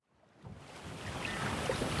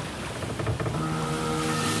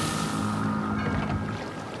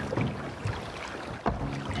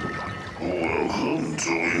to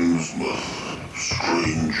Innsmouth,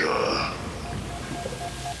 stranger.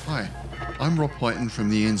 Hi, I'm Rob Whiten from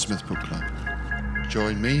the Innsmouth Book Club.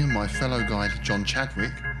 Join me and my fellow guide John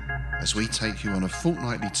Chadwick as we take you on a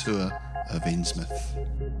fortnightly tour of Innsmouth.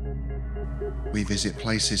 We visit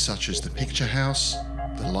places such as the Picture House,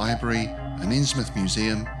 the Library and Innsmouth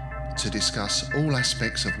Museum to discuss all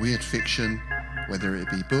aspects of weird fiction, whether it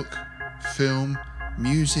be book, film,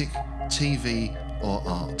 music, TV or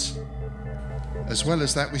art. As well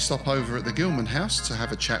as that, we stop over at the Gilman House to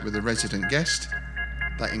have a chat with a resident guest.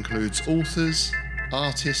 That includes authors,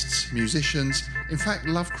 artists, musicians, in fact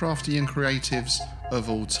Lovecraftian creatives of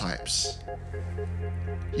all types.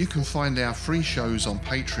 You can find our free shows on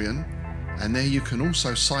Patreon, and there you can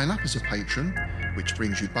also sign up as a patron, which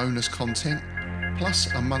brings you bonus content,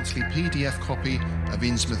 plus a monthly PDF copy of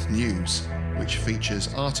Innsmouth News, which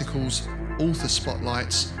features articles, author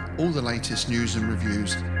spotlights, all the latest news and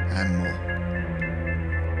reviews, and more.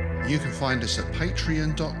 You can find us at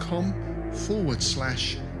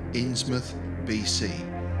patreon.com/InnsmouthBC.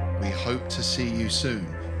 We hope to see you soon,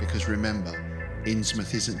 because remember,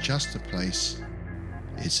 Innsmouth isn't just a place,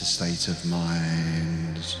 it's a state of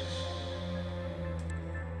mind.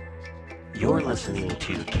 You're listening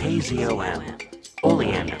to KZOM,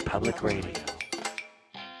 Oleander Public Radio.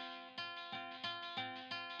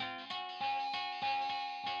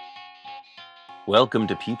 Welcome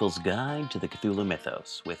to People's Guide to the Cthulhu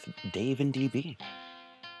Mythos with Dave and DB.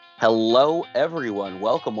 Hello, everyone.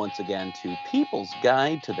 Welcome once again to People's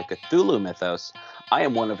Guide to the Cthulhu Mythos. I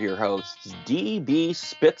am one of your hosts, DB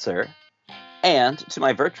Spitzer, and to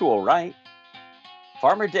my virtual right,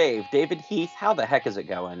 Farmer Dave, David Heath. How the heck is it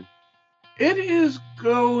going? It is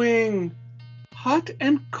going hot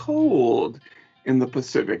and cold in the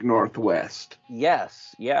Pacific Northwest.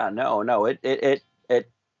 Yes. Yeah. No. It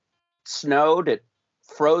snowed. It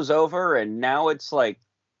froze over, and now it's like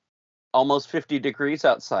almost 50 degrees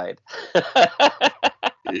outside.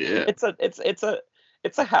 Yeah. It's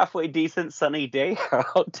a halfway decent sunny day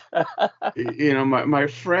out. My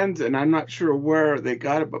friends, and I'm not sure where they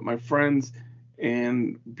got it, but my friends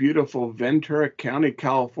in beautiful Ventura County,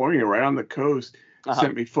 California, right on the coast,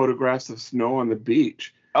 sent me photographs of snow on the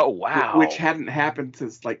beach. Oh, wow. Which hadn't happened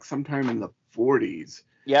since like sometime in the 40s.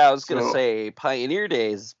 Yeah, I was going to say pioneer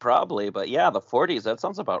days probably, but yeah, the 40s, that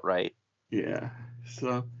sounds about right. Yeah.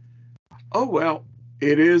 So, oh, well,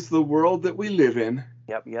 it is the world that we live in.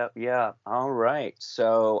 Yep. Yeah. All right.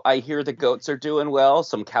 So I hear the goats are doing well.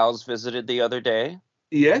 Some cows visited the other day.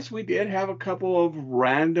 Yes, we did have a couple of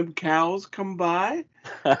random cows come by,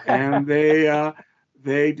 and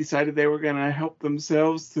they decided they were going to help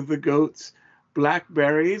themselves to the goats'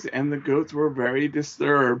 blackberries, and the goats were very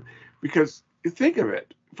disturbed because you think of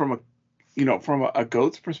it from a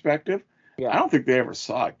goat's perspective. Yeah. I don't think they ever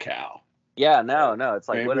saw a cow. Yeah, no. It's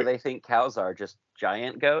like, what do they think cows are? Just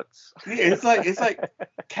giant goats? It's like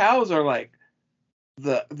cows are like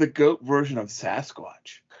the goat version of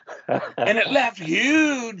Sasquatch. And it left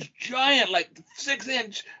huge, giant, like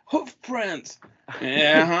 6-inch hoof prints.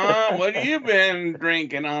 What have you been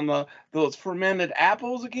drinking on those fermented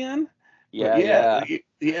apples again? Yeah.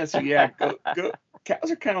 So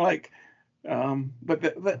cows are kind of like, but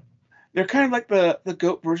they're kind of like the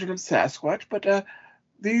goat version of Sasquatch. But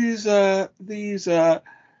these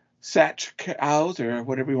Satch cows, or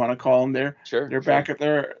whatever you want to call them, they're back at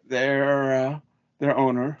their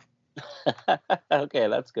owner. Okay,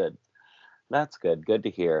 that's good. Good to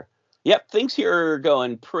hear. Yep, things here are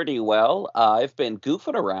going pretty well. I've been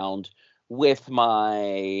goofing around with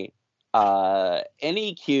my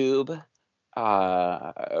Anycube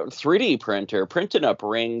 3D printer, printing up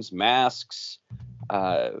rings, masks,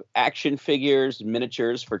 action figures,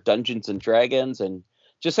 miniatures for Dungeons and Dragons, and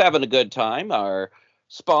just having a good time. Our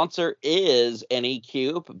sponsor is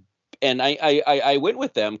Anycube, and I went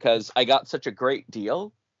with them because I got such a great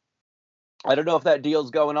deal. I don't know if that deal's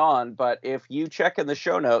going on, but if you check in the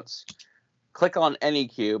show notes, click on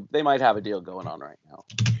Anycube. They might have a deal going on right now.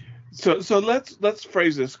 So let's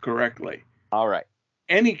phrase this correctly. All right.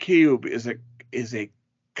 Anycube is a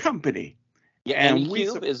company. Yeah, and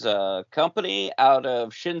Anycube is a company out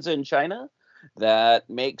of Shenzhen, China, that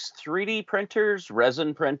makes 3D printers,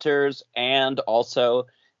 resin printers, and also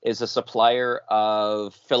is a supplier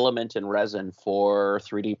of filament and resin for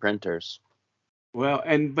 3D printers. Well,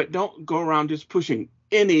 but don't go around just pushing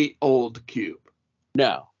any old cube.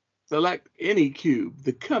 No. Select Anycube,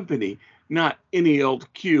 the company, not any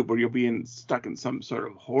old cube, or you'll be stuck in some sort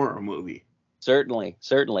of horror movie. Certainly.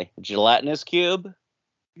 Gelatinous cube?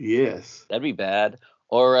 Yes. That'd be bad.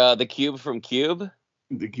 Or the cube from Cube?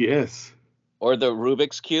 Yes. Or the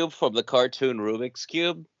Rubik's Cube from the cartoon Rubik's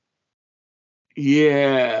Cube?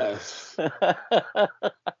 Yes.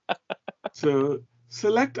 So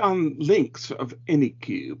select on links of any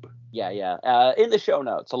cube. Yeah. In the show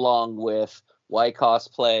notes, along with Y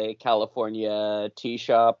Cosplay, California Tea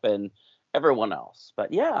Shop, and everyone else.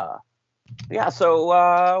 But yeah.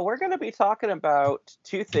 So we're going to be talking about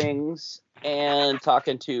two things and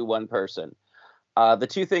talking to one person. The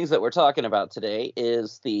two things that we're talking about today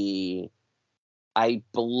is I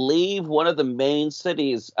believe, one of the main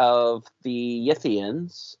cities of the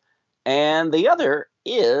Yithians, and the other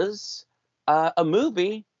is a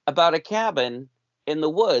movie about a cabin in the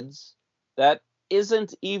woods that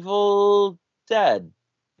isn't Evil Dead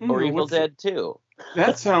or Evil Dead 2.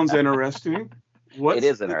 That sounds interesting. What's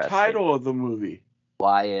is the interesting. title of the movie?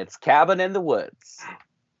 Why, it's Cabin in the Woods.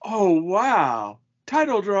 Oh, wow.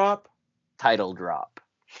 Title drop. Title drop.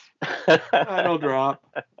 Title drop.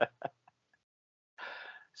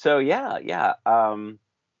 So yeah. I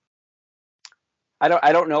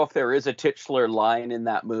don't know if there is a titular line in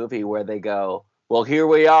that movie where they go, "Well, here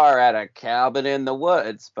we are at a cabin in the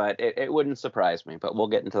woods," but it wouldn't surprise me. But we'll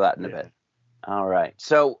get into that in a bit. All right.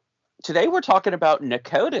 So today we're talking about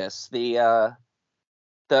Nikotis,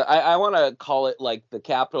 I want to call it like the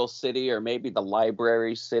capital city, or maybe the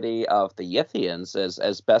library city of the Yithians,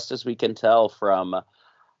 as best as we can tell from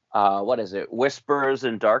what is it, Whispers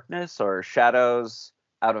in Darkness, or Shadows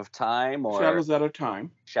Out of Time, or Shadows Out of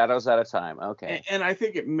Time. Shadows Out of Time. Okay. And I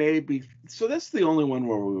think it may be, so that's the only one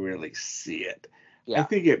where we really see it. Yeah. I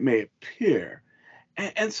think it may appear.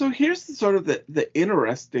 And so here's the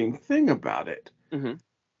interesting thing about it. Mm-hmm.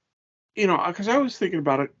 You know, because I was thinking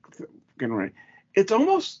about it getting ready. It's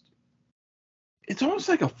almost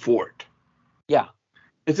like a fort. Yeah.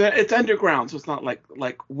 It's underground, so it's not like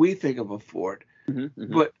we think of a fort.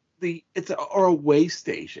 Mm-hmm. But or a way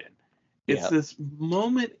station. It's this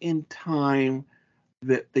moment in time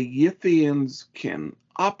that the Yithians can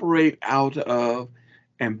operate out of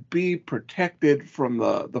and be protected from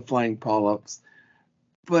the flying polyps.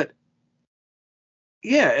 But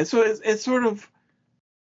yeah, so it's sort of,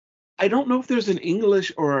 I don't know if there's an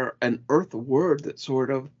English or an Earth word that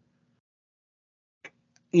sort of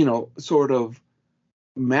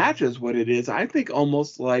matches what it is. I think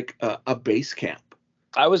almost like a base camp.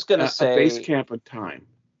 I was gonna say a base camp in time.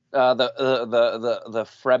 The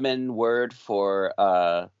Fremen word for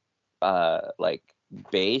like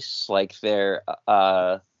base, like they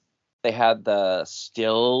had the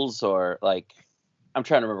stills, or like, I'm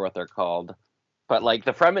trying to remember what they're called, but like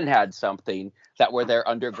the Fremen had something that were their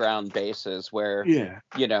underground bases where they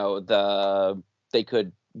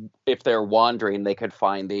could, if they're wandering, they could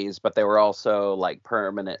find these, but they were also like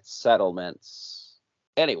permanent settlements.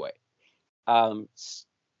 Anyway, I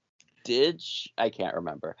can't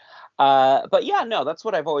remember. But yeah, no, that's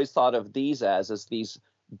what I've always thought of these as, is these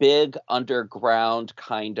big underground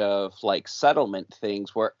kind of like settlement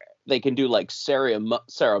things where they can do like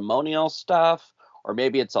ceremonial stuff, or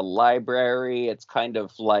maybe it's a library. It's kind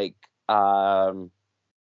of like that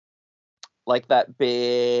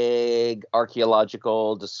big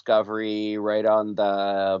archaeological discovery right on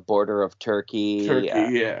the border of Turkey.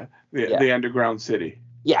 The underground city.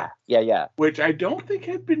 Yeah. Which I don't think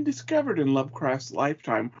had been discovered in Lovecraft's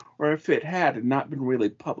lifetime, or if it had not been really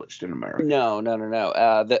published in America. No.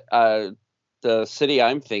 The city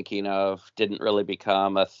I'm thinking of didn't really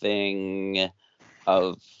become a thing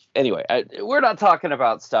of. Anyway, we're not talking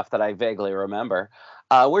about stuff that I vaguely remember.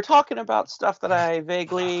 We're talking about stuff that I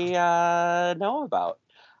vaguely know about.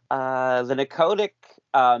 The Nicotic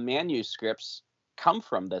manuscripts come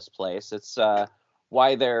from this place. It's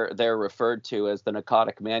why they're referred to as the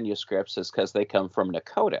Nicotic manuscripts, is because they come from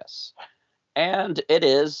Nikotis. And it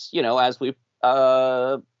is, as we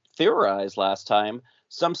theorized last time,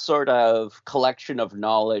 some sort of collection of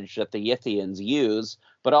knowledge that the Yithians use,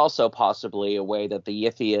 but also possibly a way that the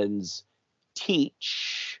Yithians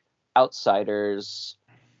teach outsiders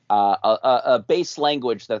a base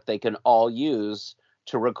language that they can all use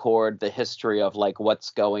to record the history of like what's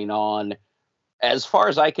going on, as far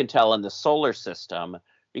as I can tell, in the solar system,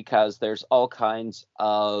 because there's all kinds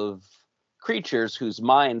of creatures whose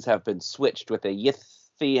minds have been switched with a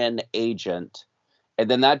Yithian agent, and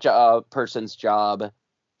then that person's job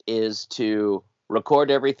is to record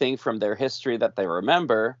everything from their history that they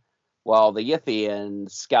remember, while the Yithian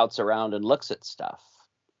scouts around and looks at stuff.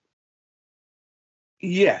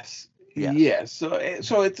 Yes. So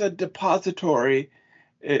it's a depository.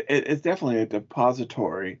 It's definitely a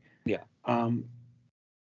depository. Yeah.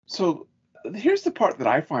 So here's the part that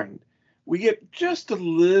I find we get just a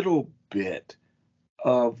little bit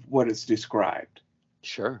of what is described.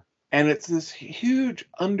 Sure. And it's this huge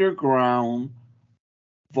underground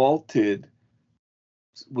vaulted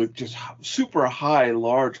with just super high,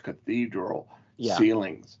 large cathedral Yeah.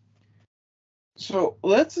 ceilings. So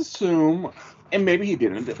let's assume, and maybe he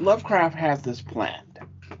didn't, that Lovecraft has this planned.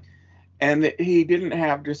 And that he didn't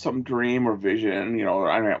have just some dream or vision,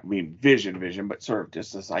 I don't mean vision, but sort of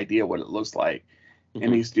just this idea what it looks like. And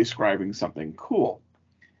Mhm. he's describing something cool.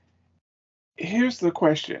 Here's the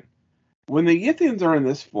question. When the Yithians are in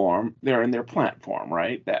this form, they're in their plant form,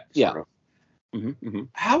 right? That Yeah. sort of. Mhm, mhm.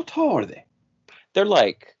 How tall are they? They're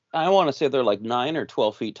like, I want to say they're like 9 or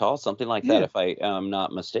 12 feet tall, something like that, Yeah. if I am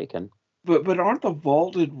not mistaken. But aren't the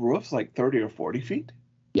vaulted roofs like 30 or 40 feet?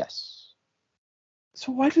 Yes.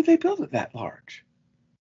 So why did they build it that large?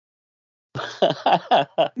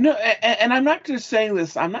 No, and I'm not just saying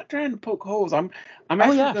this. I'm not trying to poke holes. I'm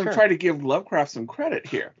actually yeah, going to sure. try to give Lovecraft some credit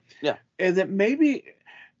here. Yeah. And that maybe,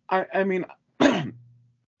 I mean,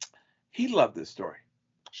 he loved this story.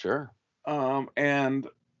 Sure. And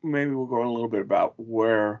maybe we'll go on a little bit about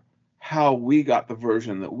how we got the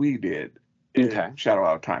version that we did in Okay. Shadow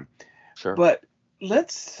Out of Time. Sure. But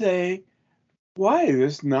let's say, why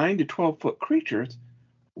this 9 to 12 foot creatures?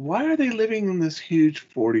 Why are they living in this huge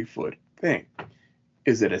 40-foot thing?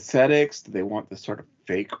 Is it aesthetics? Do they want this sort of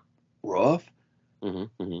fake roof?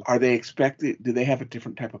 Mm-hmm, mm-hmm. Are they expected? Do they have a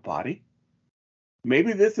different type of body?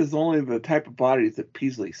 Maybe this is only the type of bodies that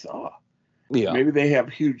Peasley saw. Yeah. Maybe they have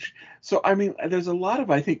huge. So I mean, there's a lot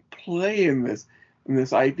of, I think, play in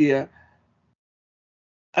this idea.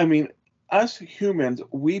 I mean, us humans,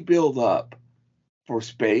 we build up for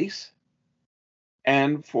space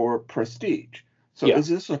and for prestige. So Yeah. is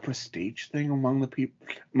this a prestige thing among the people,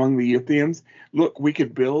 among the Yithians? Look, we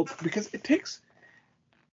could build, because it takes,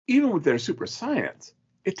 even with their super science,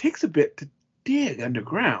 it takes a bit to dig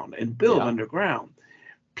underground and build Yeah. underground.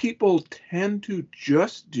 People tend to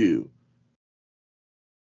just do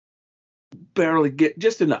barely get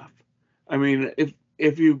just enough. I mean,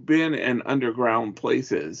 if you've been in underground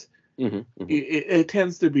places, Mm-hmm, mm-hmm. it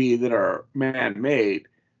tends to be that are man-made.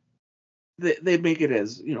 They make it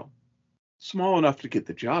as, small enough to get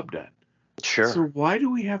the job done. Sure. So why do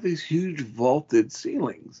we have these huge vaulted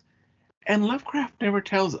ceilings? And Lovecraft never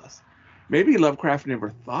tells us. Maybe Lovecraft never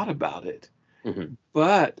thought about it. Mm-hmm.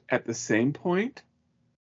 But at the same point,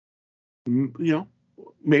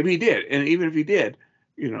 maybe he did. And even if he did,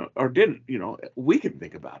 or didn't, we can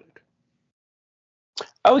think about it.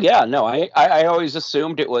 Oh yeah, no, I always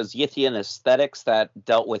assumed it was Yithian aesthetics that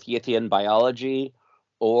dealt with Yithian biology,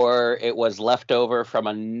 or it was left over from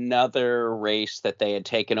another race that they had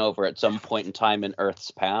taken over at some point in time in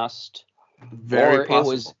Earth's past. Very or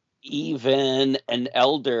possible. It was even an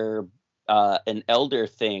elder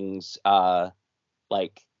things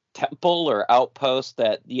like temple or outpost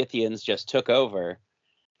that the Yithians just took over.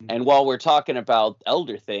 And while we're talking about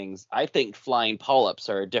elder things, I think flying polyps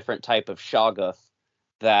are a different type of Shoggoth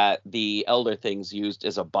that the elder things used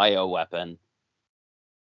as a bioweapon.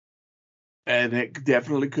 And it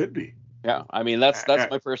definitely could be. Yeah, I mean that's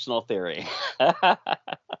my personal theory.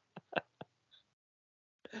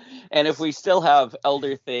 And if we still have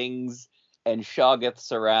elder things and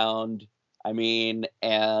Shoggoths around, I mean,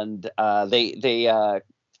 and they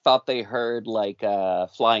thought they heard like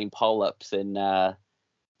flying polyps in the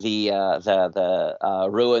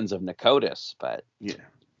ruins of Nikotis, but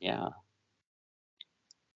yeah.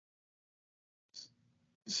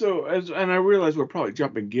 So and I realize we're probably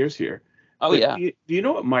jumping gears here. Oh yeah. Do you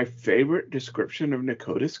know what my favorite description of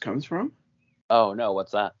Nikotis comes from? Oh no,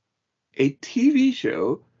 what's that? A TV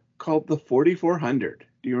show called The 4400.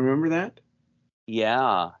 Do you remember that?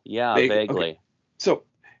 Yeah, vaguely. Okay. So,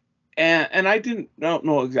 and I don't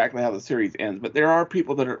know exactly how the series ends, but there are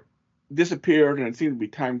people that are disappeared and it seemed to be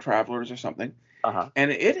time travelers or something. Uh-huh.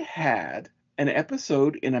 And it had an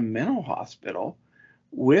episode in a mental hospital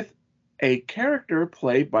with a character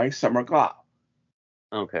played by Summer Glau.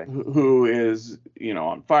 Okay. Who is,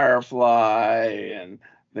 on Firefly and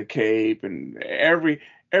The Cape, and every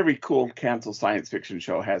cool canceled science fiction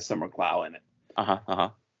show has Summer Glau in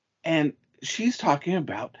it. And she's talking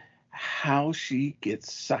about how she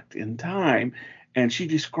gets sucked in time, and she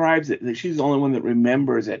describes it, that she's the only one that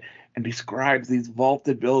remembers it, and describes these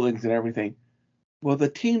vaulted buildings and everything. Well, the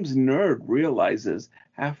team's nerd realizes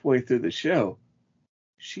halfway through the show,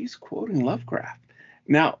 she's quoting Lovecraft.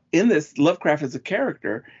 Now, in this, Lovecraft is a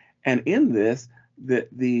character, and in this,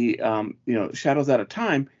 the Shadows Out of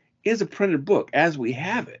Time is a printed book as we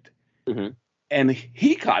have it. Mm-hmm. And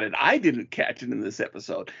he caught it. I didn't catch it in this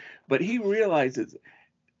episode, but he realizes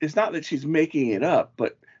it's not that she's making it up,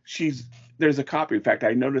 but there's a copy. In fact,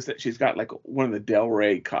 I noticed that she's got like one of the Del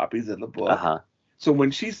Rey copies of the book. So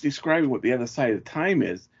when she's describing what the other side of time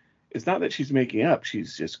is, it's not that she's making up.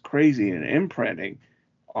 She's just crazy and imprinting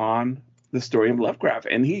on the story of Lovecraft,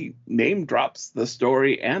 and he name drops the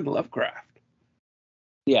story and Lovecraft.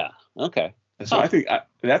 Yeah. Okay. So I think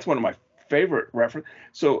that's one of my favorite reference.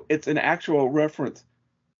 So it's an actual reference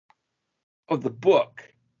of the book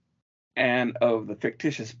and of the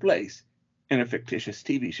fictitious place in a fictitious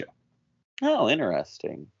TV show. Oh,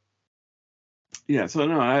 interesting. Yeah. So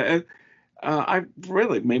no, I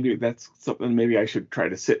really, maybe that's something maybe I should try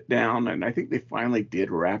to sit down. And I think they finally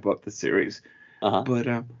did wrap up the series.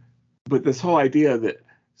 But this whole idea that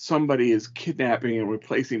somebody is kidnapping and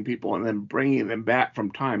replacing people and then bringing them back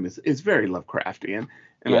from time is very Lovecraftian.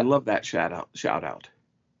 And I love that shout out.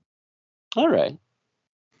 All right.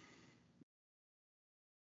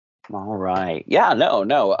 All right. Yeah, no.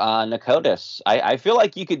 Nakotis. I feel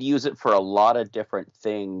like you could use it for a lot of different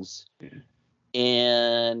things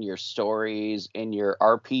in your stories, in your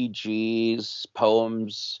RPGs,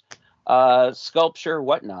 poems, sculpture,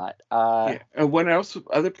 whatnot. And what else?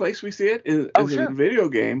 Other place we see it is in the video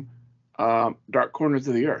game, Dark Corners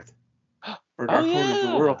of the Earth, or Dark Corners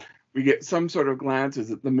of the World. We get some sort of glances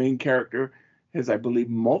that the main character has, I believe,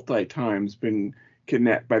 multi times been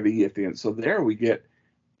kidnapped by the Yithians. So there we get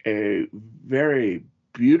a very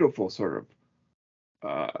beautiful sort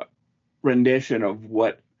of rendition of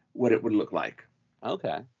what it would look like.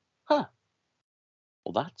 Okay. Huh.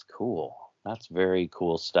 Well, that's cool. That's very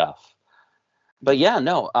cool stuff. But yeah,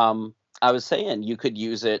 no, I was saying you could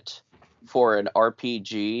use it for an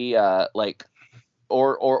RPG, like,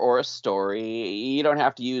 or a story. You don't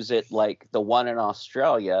have to use it like the one in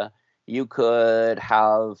Australia. You could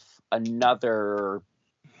have another,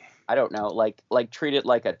 I don't know, like treat it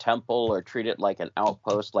like a temple or treat it like an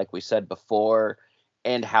outpost, like we said before,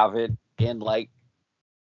 and have it in like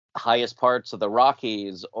highest parts of the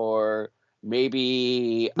Rockies, or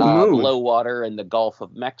maybe below water in the Gulf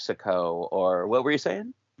of Mexico, or what were you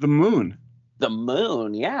saying? The moon. The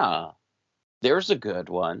moon, yeah. There's a good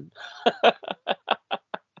one.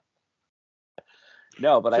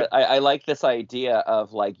 No, but I like this idea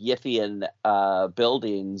of like Yithian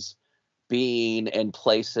buildings being in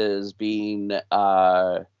places, being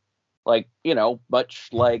like, you know, much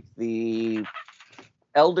like the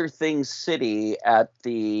Elder Things city at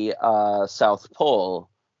the South Pole,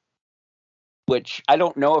 which I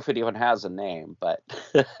don't know if it even has a name, but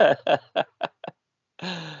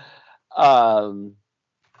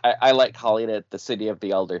I like calling it the city of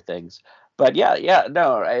the Elder Things. But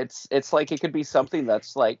no, it's like it could be something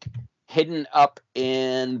that's like hidden up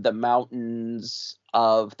in the mountains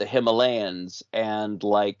of the Himalayas, and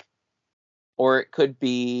like, or it could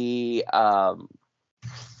be I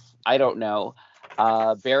don't know,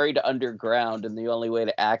 buried underground, and the only way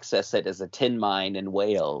to access it is a tin mine in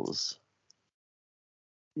Wales.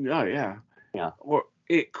 Yeah. Or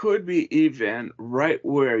it could be even right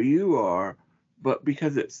where you are, but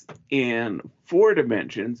because it's in 4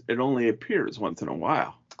 dimensions, it only appears once in a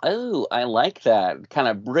while. Oh, I like that. Kind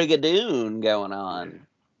of Brigadoon going on.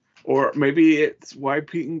 Or maybe it's why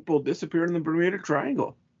people disappear in the Bermuda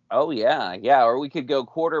Triangle. Oh, yeah. Or we could go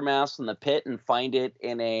Quartermass in the pit and find it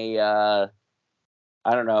in a,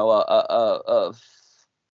 I don't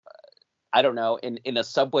know, in a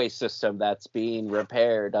subway system that's being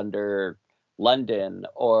repaired under London,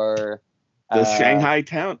 or the Shanghai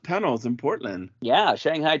tunnels in Portland. Yeah,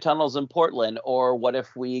 Shanghai tunnels in Portland. Or what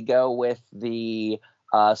if we go with the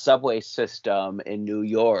subway system in New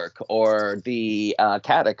York, or the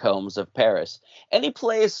catacombs of Paris? Any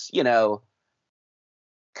place, you know,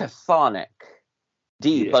 chthonic,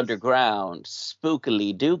 deep underground,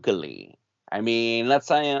 spookily dookily. I mean, let's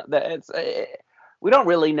say it's. We don't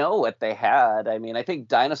really know what they had. I mean, I think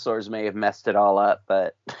dinosaurs may have messed it all up,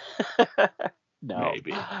 but no.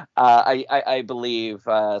 Maybe. I believe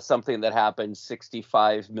something that happened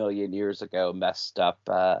 65 million years ago messed up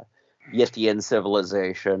Yithian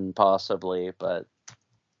civilization, possibly, but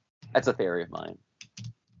that's a theory of mine.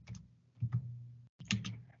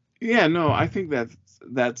 Yeah, no, I think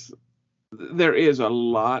that's there is a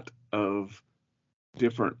lot of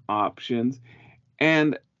different options,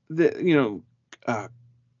 and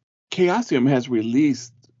Chaosium has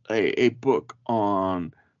released a book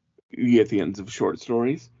on Yithians of short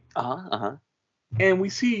stories. And we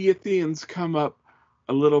see Yithians come up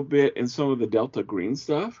a little bit in some of the Delta Green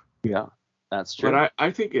stuff. Yeah, that's true. But I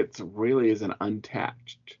think it really is an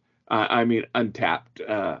untapped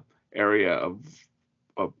area of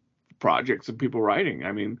projects and people writing.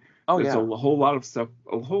 I mean, there's a whole lot of stuff,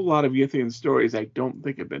 a whole lot of Yithian stories I don't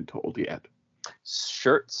think have been told yet.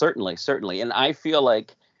 Sure, certainly. And I feel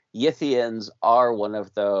like Yithians are one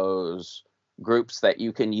of those groups that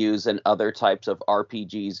you can use in other types of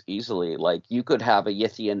RPGs easily. Like you could have a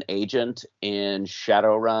Yithian agent in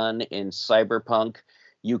Shadowrun, in Cyberpunk.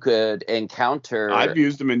 You could encounter. I've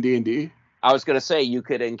used them in D&D. I was going to say you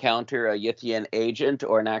could encounter a Yithian agent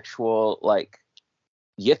or an actual like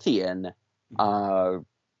Yithian, 12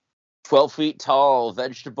 feet tall,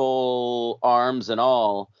 vegetable arms and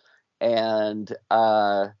all, and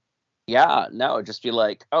just be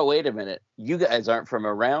like, oh wait a minute, you guys aren't from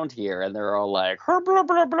around here, and they're all like, blah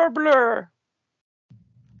blah blah blah.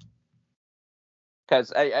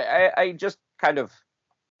 Because I just kind of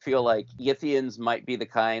feel like Yithians might be the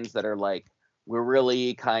kinds that are like, we're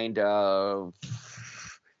really kind of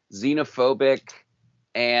xenophobic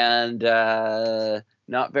and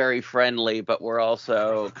not very friendly, but we're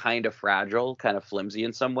also kind of fragile, kind of flimsy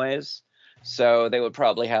in some ways. So they would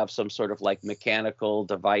probably have some sort of like mechanical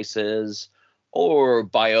devices or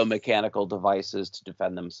biomechanical devices to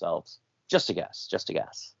defend themselves. Just a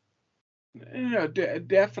guess. Yeah,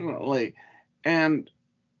 definitely. And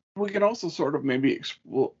we can also sort of maybe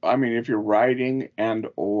explore, I mean, if you're writing and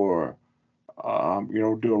or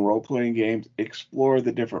doing role-playing games, explore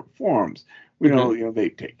the different forms. We know, they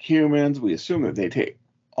take humans. We assume that they take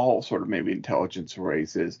all sort of maybe intelligence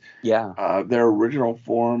races. Yeah. Their original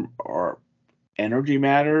form or energy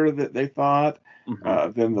matter that they thought,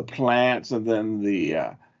 then the plants, and then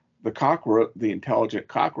the intelligent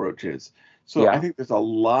cockroaches. So I think there's a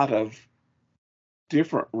lot of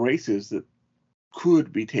different races that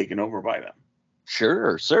could be taken over by them.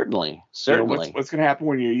 Sure, certainly. What's going to happen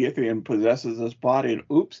when your Yithian possesses this body and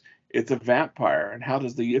oops, it's a vampire? And how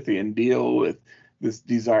does the Yithian deal with this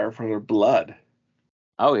desire for their blood?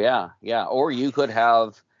 Oh, yeah. Or you could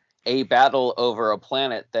have a battle over a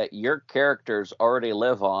planet that your characters already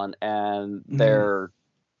live on, and their,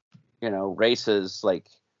 races like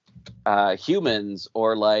humans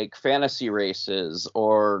or like fantasy races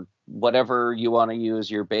or whatever you want to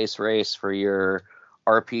use your base race for your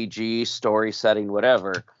RPG story setting,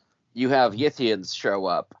 whatever. You have Yithians show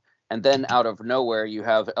up, and then out of nowhere you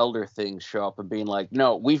have Elder Things show up and being like,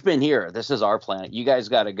 no, we've been here, this is our planet, you guys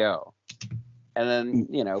got to go. And then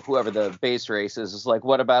whoever the base race is like,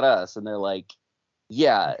 what about us? And they're like,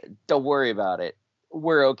 yeah, don't worry about it,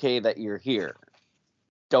 we're okay that you're here,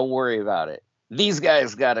 don't worry about it, these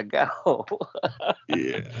guys got to go.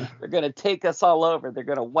 Yeah, they're gonna take us all over, they're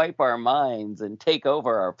gonna wipe our minds and take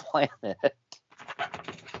over our planet.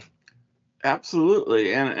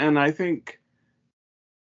 Absolutely. And I think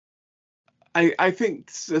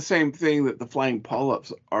it's the same thing, that the flying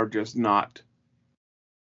polyps are just not.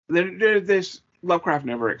 There's Lovecraft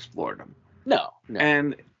never explored them. No.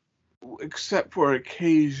 And except for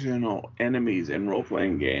occasional enemies in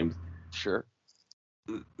role-playing games, sure,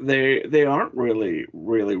 they aren't really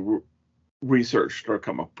researched or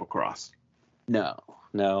come up across. No.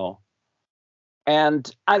 And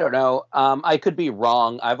I don't know, I could be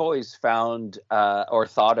wrong. I've always found or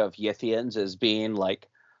thought of Yithians as being like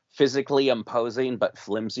physically imposing, but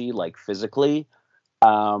flimsy, like physically,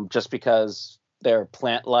 just because they're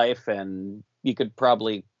plant life and you could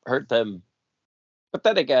probably hurt them. But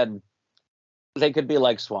then again, they could be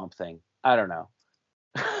like Swamp Thing. I don't know.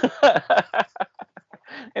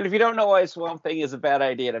 And if you don't know why Swamp Thing is a bad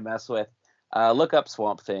idea to mess with, look up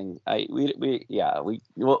Swamp Thing.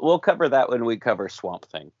 We'll cover that when we cover Swamp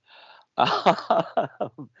Thing,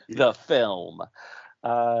 the film,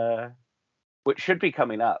 which should be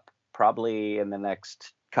coming up probably in the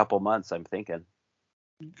next couple months, I'm thinking.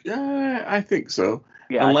 I think so.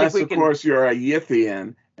 Yeah, unless of course you're a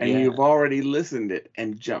Yithian and you've already listened it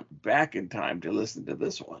and jumped back in time to listen to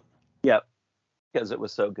this one. Yep, because it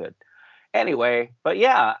was so good. Anyway, but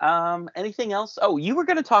anything else? Oh, you were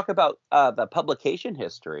going to talk about the publication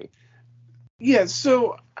history. Yeah,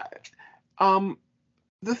 so the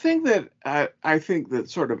thing that I think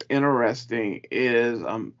that's sort of interesting is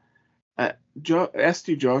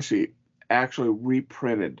S.T. Joshi actually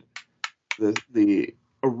reprinted the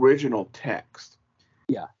original text.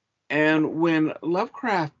 Yeah. And when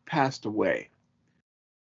Lovecraft passed away,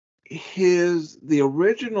 the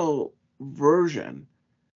original version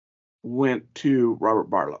went to Robert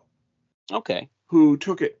Barlow. Okay. Who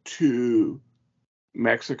took it to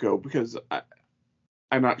Mexico, because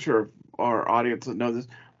I'm not sure if our audience will know this,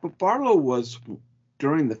 but Barlow was,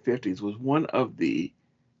 during the 50s, was one of the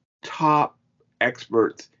top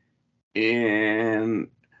experts in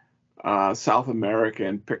South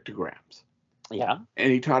American pictograms. Yeah.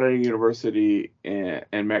 And he taught at a university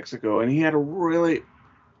in Mexico, and he had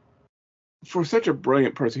for such a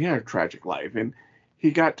brilliant person, he had a tragic life, and he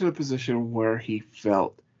got to a position where he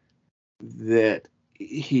felt that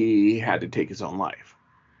he had to take his own life.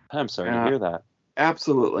 I'm sorry to hear that.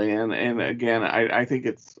 Absolutely, and again, I think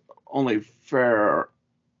it's only fair,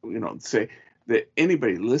 to say that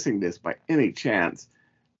anybody listening to this by any chance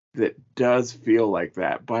that does feel like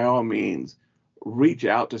that, by all means, reach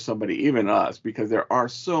out to somebody, even us, because there are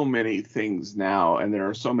so many things now and there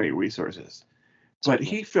are so many resources. But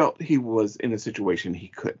he felt he was in a situation he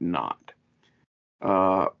could not.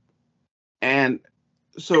 And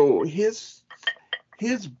so his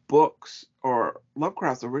books, or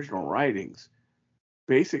Lovecraft's original writings,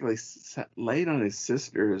 basically laid on his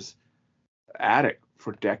sister's attic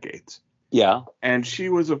for decades. Yeah. And she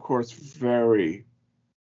was, of course, very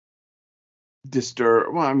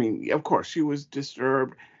disturbed. Well, I mean, of course, she was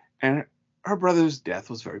disturbed, and her brother's death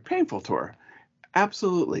was very painful to her.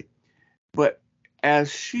 Absolutely. But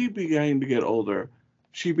as she began to get older,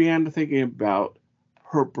 she began to thinking about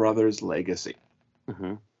her brother's legacy.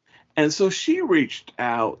 Mm-hmm. And so she reached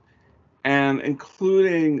out, and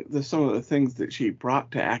including some of the things that she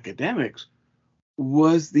brought to academics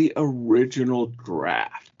was the original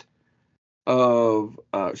draft of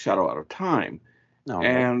Shadow Out of Time. All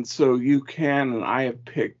and right. so you can, and I have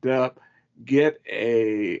picked up, get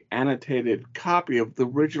a annotated copy of the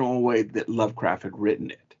original way that Lovecraft had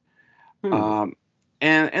written it. And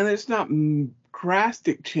there's not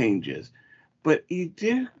drastic changes, but you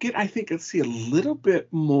did get, I think, see a little bit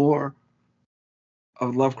more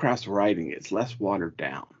of Lovecraft's writing. It's less watered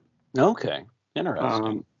down. Okay.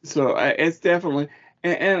 Interesting. So it's definitely,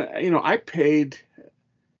 and I paid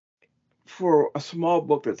for a small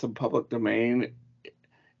book that's in public domain.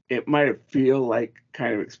 It might feel like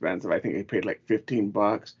kind of expensive. I think I paid like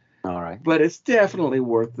 $15. All right. But it's definitely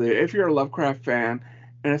worth it if you're a Lovecraft fan,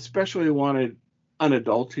 and especially wanted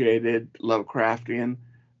unadulterated Lovecraftian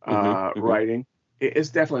writing. It's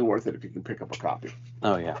definitely worth it if you can pick up a copy.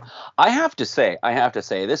 Oh yeah. I have to say,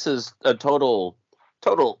 this is a total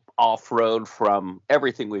off-road from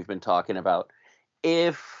everything we've been talking about.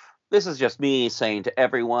 If this is just me saying to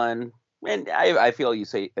everyone, and I feel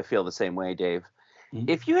feel the same way, Dave. Mm-hmm.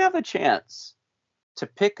 If you have a chance to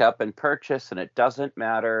pick up and purchase, and it doesn't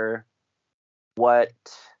matter what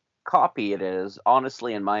copy it is,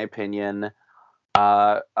 honestly, in my opinion,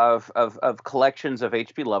 of collections of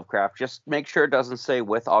H.P. Lovecraft, just make sure it doesn't say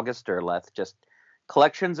with August Derleth, just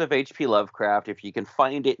collections of H.P. Lovecraft. If you can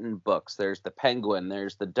find it in books, there's the Penguin,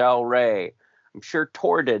 there's the Del Rey. I'm sure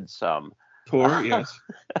Tor did some. Tor, yes.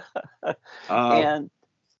 And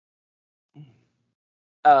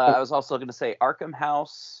I was also going to say Arkham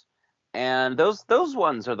House, and those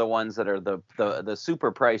ones are the ones that are the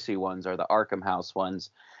super pricey ones, are the Arkham House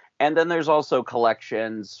ones. And then there's also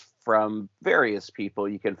collections from various people.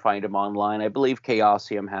 You can find them online. I believe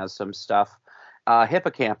Chaosium has some stuff.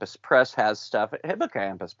 Hippocampus Press has stuff.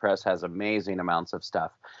 Hippocampus Press has amazing amounts of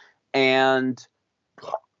stuff. And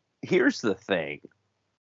here's the thing.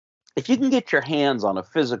 If you can get your hands on a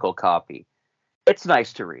physical copy, it's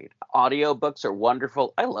nice to read. Audiobooks are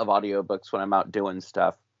wonderful. I love audiobooks when I'm out doing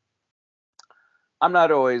stuff. I'm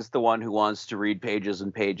not always the one who wants to read pages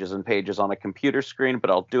and pages and pages on a computer screen,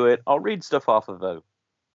 but I'll do it. I'll read stuff off of a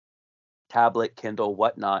tablet, Kindle,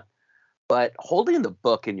 whatnot. But holding the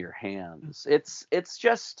book in your hands, it's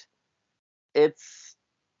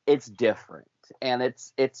different. And it's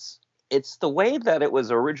the way that it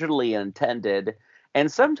was originally intended. And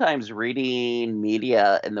sometimes reading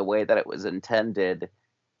media in the way that it was intended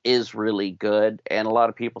is really good. And a lot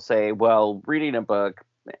of people say, well, reading a book,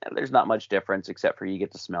 there's not much difference except for you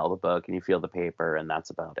get to smell the book and you feel the paper, and that's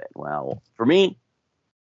about it. Well, for me,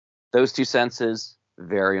 those two senses,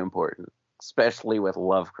 very important, especially with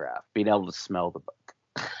Lovecraft, being able to smell the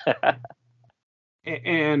book.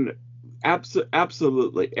 And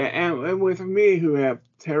absolutely. And with me, who have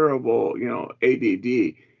terrible,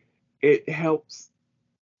 ADD, it helps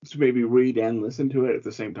to maybe read and listen to it at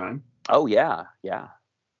the same time. Oh, yeah, yeah.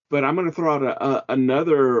 But I'm going to throw out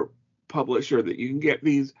another publisher that you can get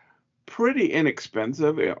these pretty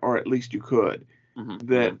inexpensive, or at least you could. Mm-hmm.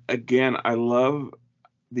 That, again, I love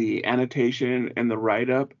the annotation and the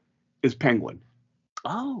write-up, is Penguin.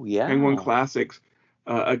 Oh, yeah. Penguin Classics.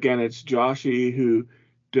 Again, it's Joshi who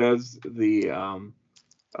does the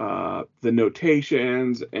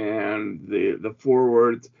notations and the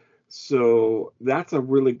forwards. So that's a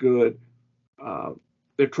really good.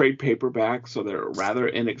 They're trade paperbacks, so they're rather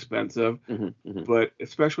inexpensive. Mm-hmm, mm-hmm. But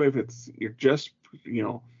especially if you're just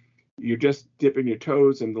dipping your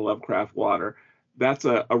toes in the Lovecraft water, that's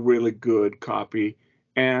a really good copy.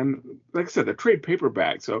 And like I said, they're trade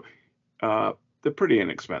paperbacks, so they're pretty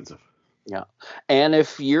inexpensive. Yeah. And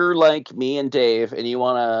if you're like me and Dave and you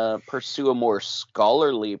want to pursue a more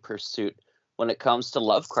scholarly pursuit, when it comes to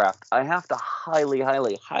Lovecraft, I have to highly,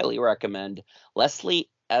 highly, highly recommend Leslie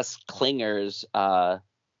S. Klinger's.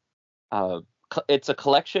 It's a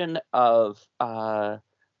collection of captioned,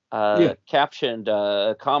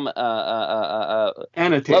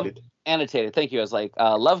 annotated. Annotated. Thank you. I was like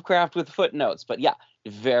Lovecraft with footnotes, but yeah,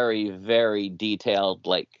 very, very detailed,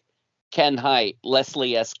 like Ken Hite,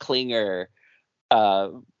 Leslie S. Klinger,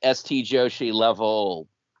 S.T. Joshi level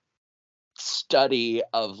study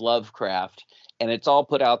of Lovecraft, and it's all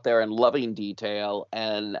put out there in loving detail,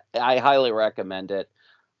 and I highly recommend it.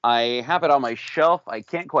 I have it on my shelf. I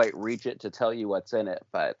can't quite reach it to tell you what's in it,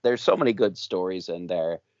 but there's so many good stories in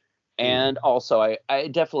there. And also, I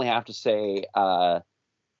definitely have to say,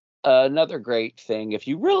 another great thing, if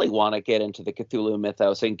you really want to get into the Cthulhu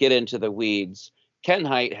mythos and get into the weeds, Ken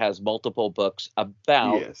Hite has multiple books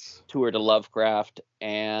about Tour to Lovecraft,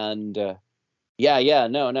 and like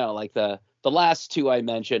the last two I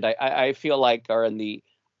mentioned, I feel like are in the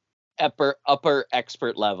upper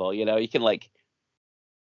expert level. You know, you can like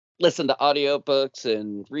listen to audiobooks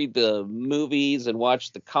and read the movies and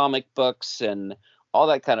watch the comic books and all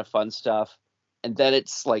that kind of fun stuff. And then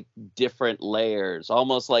it's like different layers,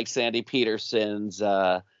 almost like Sandy Peterson's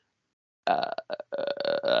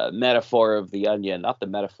metaphor of the onion. Not the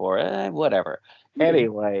metaphor, whatever.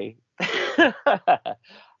 Anyway.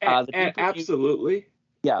 Absolutely.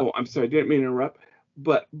 Yeah. Oh, I'm sorry, I didn't mean to interrupt.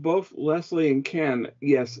 But both Leslie and Ken,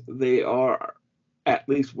 yes, they are at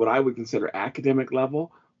least what I would consider academic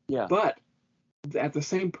level. Yeah. But at the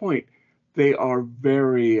same point, they are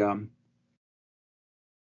very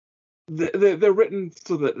they're written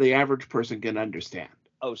so that the average person can understand.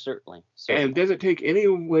 Oh, certainly. And it doesn't take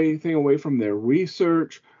anything away from their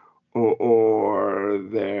research or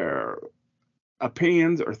their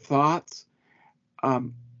opinions or thoughts.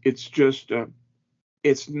 It's just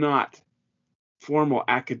it's not formal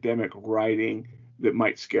academic writing that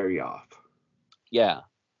might scare you off. Yeah,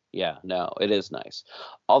 no, it is nice.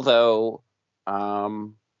 Although, I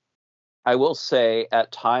will say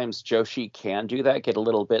at times Joshi can do that, get a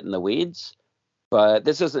little bit in the weeds, but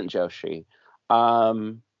this isn't Joshi.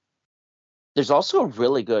 There's also a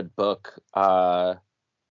really good book by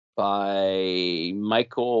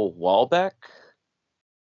Michael Walbeck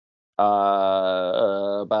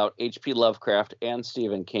about H.P. Lovecraft and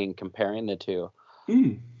Stephen King, comparing the two.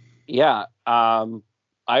 Yeah.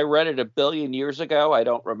 I read it a billion years ago. I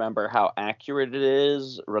don't remember how accurate it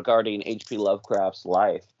is regarding H.P. Lovecraft's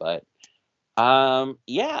life, but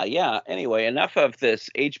yeah. Anyway, enough of this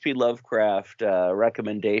H.P. Lovecraft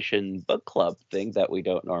recommendation book club thing that we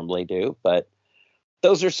don't normally do, but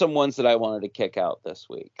those are some ones that I wanted to kick out this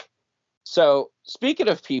week. So, speaking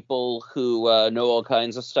of people who know all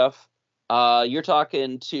kinds of stuff, you're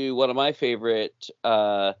talking to one of my favorite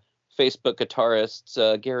Facebook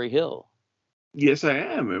guitarists, Gary Hill. Yes, I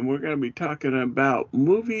am, and we're going to be talking about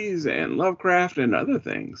movies and Lovecraft and other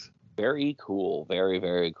things. Very cool. Very,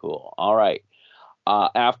 very cool. All right.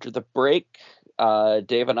 After the break,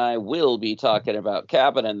 Dave and I will be talking about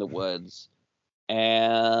Cabin in the Woods,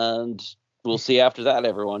 and we'll see you after that,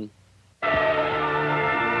 everyone.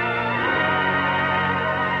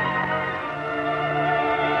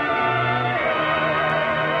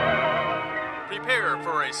 Prepare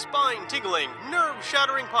for a spine-tingling,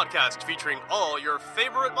 nerve-shattering podcast featuring all your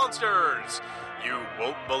favorite monsters. You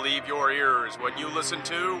won't believe your ears when you listen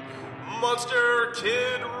to Monster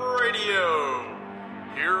Kid Radio.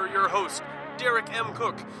 Here are your hosts, Derek M.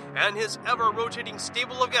 Cook, and his ever-rotating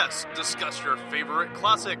stable of guests discuss your favorite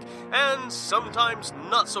classic and sometimes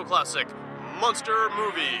not-so-classic monster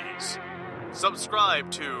movies.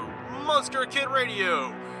 Subscribe to Monster Kid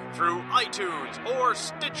Radio through iTunes or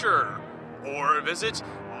Stitcher, or visit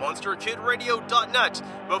MonsterKidRadio.net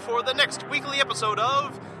before the next weekly episode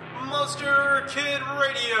of Monster Kid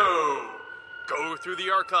Radio. Go through the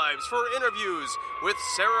archives for interviews with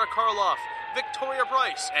Sarah Karloff, Victoria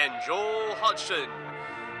Price, and Joel Hodgson.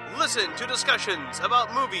 Listen to discussions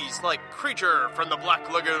about movies like Creature from the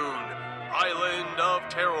Black Lagoon, Island of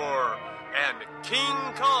Terror, and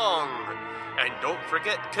King Kong. And don't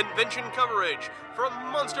forget convention coverage from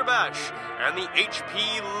Monster Bash and the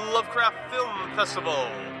H.P. Lovecraft Film Festival.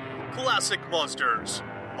 Classic monsters,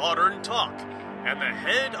 modern talk, and the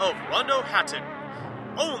head of Rondo Hatton.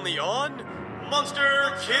 Only on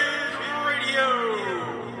Monster Kid Radio.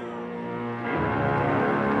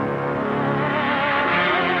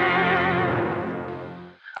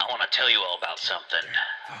 I want to tell you all about something.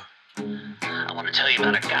 I want to tell you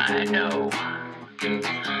about a guy I know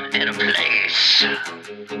in a place.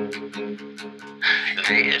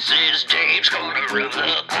 This is Dave's Corner of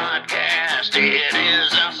the Podcast. It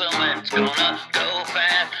is awesome. It's gonna go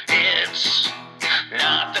fast. It's It's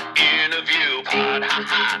not the interview part, ha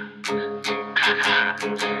ha, ha ha.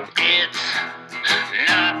 It's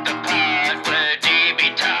not the part where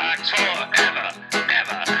DB talks forever,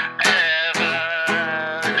 ever, ever.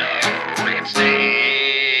 No, it's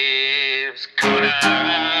Dave's Corner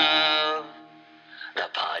of the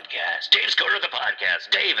Podcast. Dave's Corner of the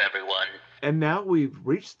Podcast. Dave, everyone. And now we've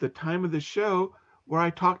reached the time of the show where I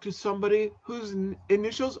talk to somebody whose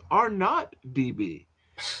initials are not DB.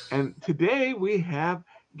 And today we have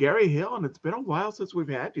Gary Hill, and it's been a while since we've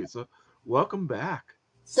had you, so welcome back.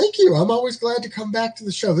 Thank you. I'm always glad to come back to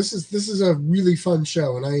the show. This is a really fun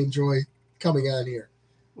show, and I enjoy coming on here.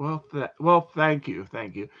 Well, thank you.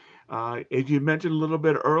 As you mentioned a little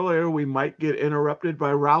bit earlier, we might get interrupted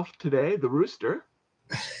by Ralph today, the rooster.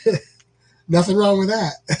 Nothing wrong with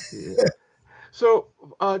that. Yeah. So,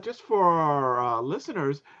 just for our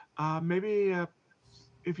listeners, maybe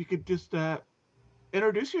if you could just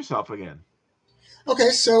introduce yourself again.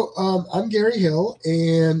 Okay, so I'm Gary Hill,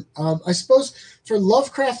 and I suppose for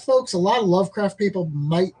Lovecraft folks, a lot of Lovecraft people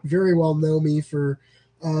might very well know me for,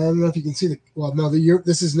 I don't know if you can see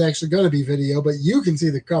this isn't actually going to be video, but you can see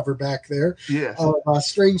the cover back there. Yes.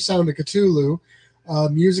 Strange Sound of Cthulhu,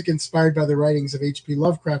 music inspired by the writings of H.P.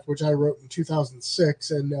 Lovecraft, which I wrote in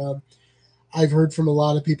 2006, and I've heard from a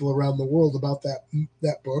lot of people around the world about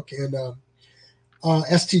that book, and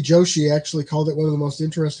S.T. Joshi actually called it one of the most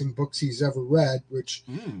interesting books he's ever read, which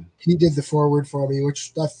he did the foreword for me,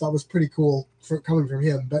 which I thought was pretty cool coming from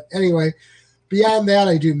him. But anyway, beyond that,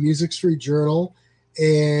 I do Music Street Journal,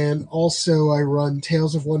 and also I run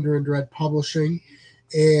Tales of Wonder and Dread Publishing,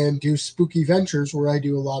 and do Spooky Ventures, where I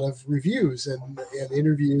do a lot of reviews and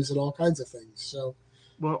interviews and all kinds of things. So,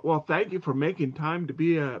 well, thank you for making time to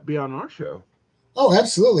be on our show. Oh,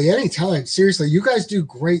 absolutely. Anytime. Seriously, you guys do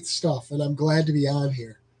great stuff, and I'm glad to be on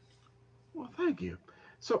here. Well, thank you.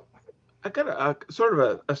 So I got a sort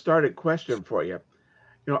of a started question for you.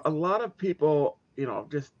 You know, a lot of people,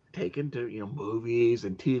 just take into, movies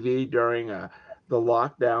and TV during the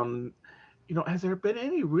lockdown. Has there been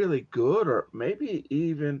any really good or maybe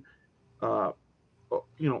even,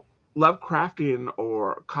 Lovecraftian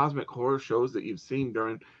or cosmic horror shows that you've seen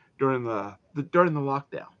during the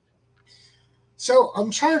lockdown? So I'm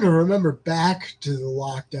trying to remember back to the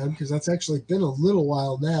lockdown, because that's actually been a little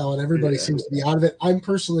while now, and everybody seems to be out of it. I'm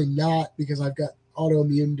personally not, because I've got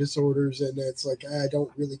autoimmune disorders, and it's like I don't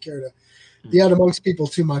really care to be out amongst people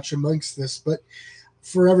too much amongst this. But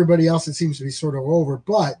for everybody else, it seems to be sort of over.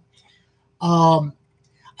 But I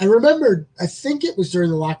remember, I think it was during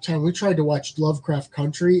the lockdown, we tried to watch Lovecraft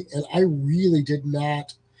Country, and I really did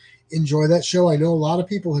not enjoy that show. I know a lot of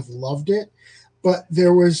people have loved it, but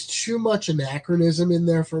there was too much anachronism in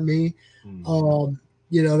there for me.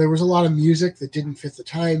 There was a lot of music that didn't fit the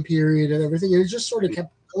time period and everything, and it just sort of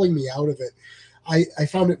kept pulling me out of it. I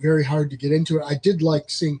found it very hard to get into it. I did like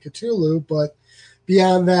seeing Cthulhu, but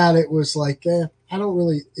beyond that, it was like, it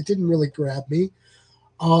didn't really grab me.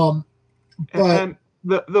 And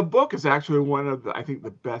the book is actually one of I think the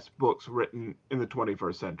best books written in the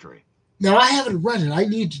 21st century. Now, I haven't read it. I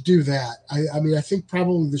need to do that. I mean, I think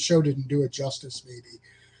probably the show didn't do it justice, maybe.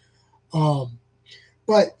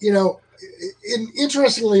 But,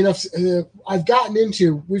 interestingly enough,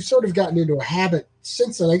 we've sort of gotten into a habit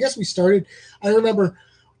since then. I guess I remember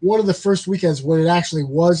one of the first weekends when it actually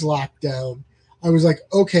was locked down, I was like,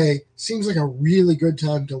 okay, seems like a really good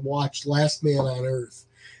time to watch Last Man on Earth.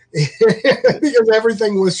 Because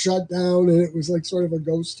everything was shut down and it was like sort of a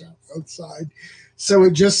ghost town outside. So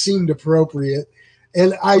it just seemed appropriate.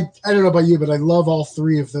 And I don't know about you, but I love all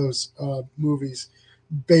three of those movies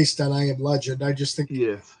based on I Am Legend. I just think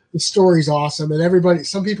the story's awesome. And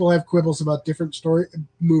some people have quibbles about different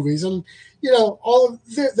movies. And,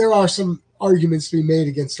 there are some arguments to be made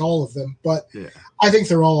against all of them. But I think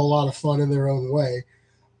they're all a lot of fun in their own way.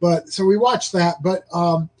 But so we watched that. But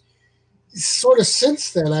sort of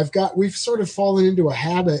since then, we've sort of fallen into a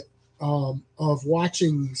habit of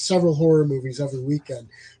watching several horror movies every weekend,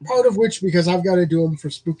 part of which because I've got to do them for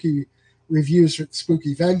spooky reviews for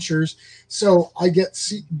Spooky Ventures. So I get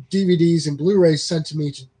DVDs and Blu-rays sent to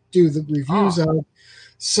me to do the reviews of.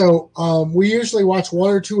 So we usually watch one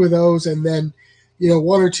or two of those and then,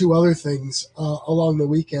 one or two other things along the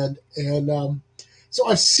weekend. And so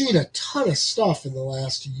I've seen a ton of stuff in the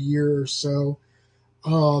last year or so.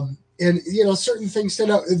 And, certain things stand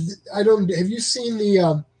out. Have you seen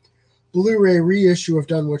the Blu-ray reissue of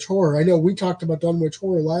Dunwich Horror? I know we talked about Dunwich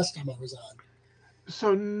Horror last time I was on.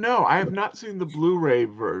 So no, I have not seen the Blu-ray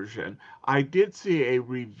version. I did see a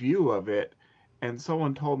review of it, and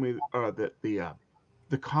someone told me that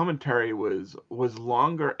the commentary was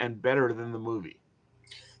longer and better than the movie.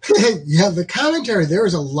 Yeah, the commentary, there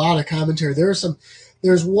is a lot of commentary. There's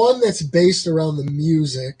one that's based around the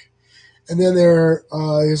music, and then there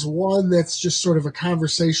is one that's just sort of a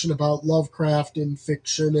conversation about Lovecraft and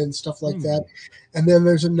fiction and stuff like that. And then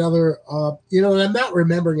there's another, and I'm not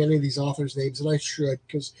remembering any of these authors' names, and I should,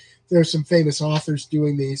 because there are some famous authors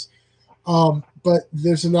doing these. But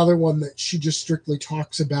there's another one that she just strictly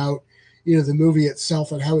talks about, the movie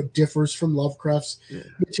itself and how it differs from Lovecraft's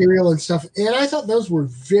material and stuff. And I thought those were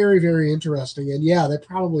very, very interesting. And yeah, they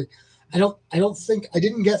probably, I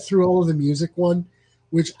didn't get through all of the music one,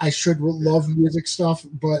 which I should love music stuff,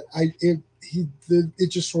 but it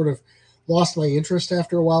just sort of lost my interest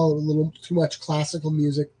after a while. A little too much classical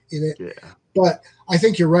music in it. Yeah. But I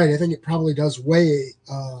think you're right. I think it probably does way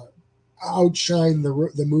outshine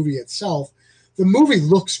the movie itself. The movie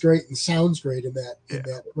looks great and sounds great in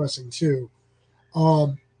that pressing too.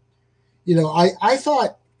 I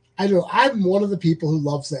thought, I'm one of the people who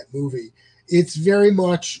loves that movie. It's very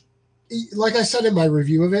much, like I said in my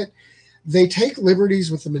review of it, they take liberties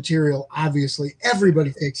with the material. Obviously,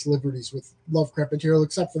 everybody takes liberties with Lovecraft material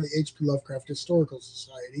except for the H.P. Lovecraft Historical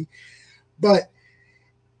Society. But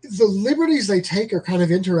the liberties they take are kind of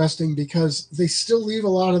interesting because they still leave a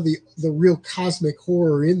lot of the real cosmic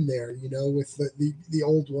horror in there, with the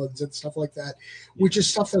old ones and stuff like that, which is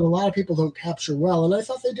stuff that a lot of people don't capture well. And I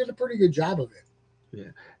thought they did a pretty good job of it.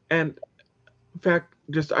 Yeah. And in fact,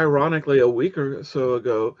 just ironically, a week or so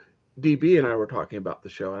ago, DB and I were talking about the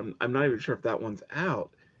show. I'm not even sure if that one's out.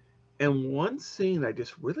 And one scene I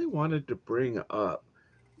just really wanted to bring up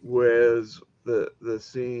was the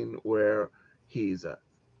scene where he's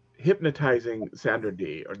hypnotizing Sandra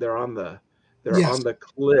Dee, or they're on the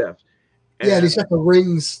cliff. And he's got the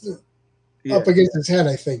rings up against his head,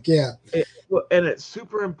 I think. Yeah. And it's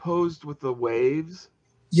superimposed with the waves.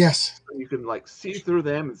 Yes. So you can see through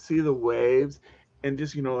them and see the waves, and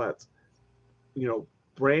just that's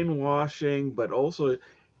brainwashing, but also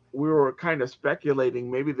we were kind of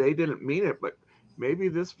speculating maybe they didn't mean it, but maybe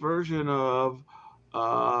this version of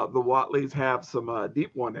the Watleys have some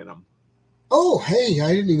deep one in them. Oh, hey,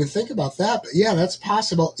 I didn't even think about that. But yeah, that's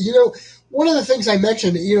possible. One of the things I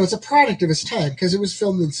mentioned, it's a product of its time because it was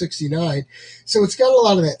filmed in 1969. So it's got a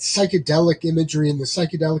lot of that psychedelic imagery and the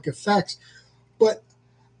psychedelic effects. But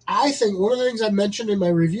I think one of the things I mentioned in my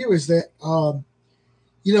review is that,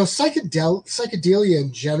 psychedelia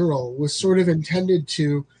in general was sort of intended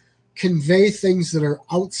to convey things that are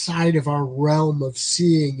outside of our realm of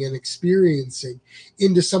seeing and experiencing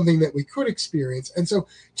into something that we could experience. And so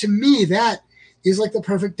to me, that is like the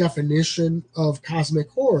perfect definition of cosmic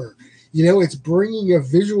horror. It's bringing a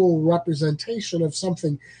visual representation of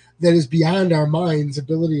something that is beyond our mind's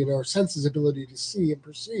ability and our senses' ability to see and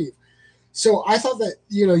perceive. So I thought that,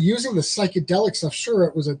 using the psychedelic stuff, sure,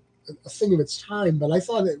 it was a thing of its time, but I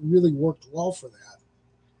thought it really worked well for that.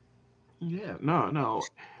 Yeah, no.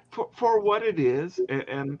 For what it is,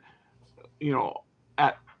 and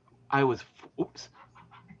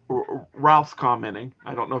Ralph's commenting.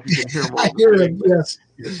 I don't know if you can hear him. I hear him.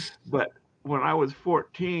 Yes. But when I was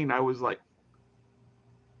 14, I was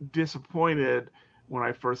disappointed when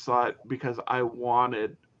I first saw it because I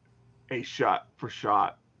wanted a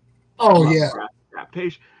shot-for-shot. Oh yeah.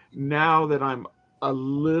 Adaptation. Now that I'm a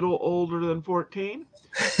little older than 14,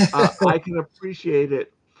 I can appreciate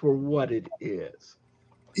it for what it is.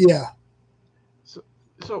 Yeah.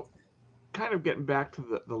 So kind of getting back to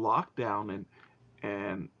the lockdown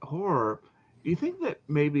and horror, do you think that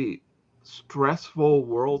maybe stressful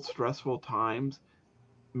times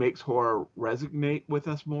makes horror resonate with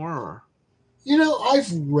us more? Or? I've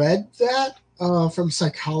read that from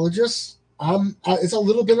psychologists. It's a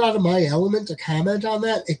little bit out of my element to comment on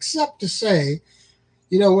that, except to say,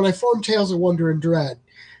 when I formed Tales of Wonder and Dread,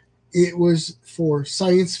 it was for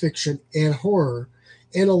science fiction and horror.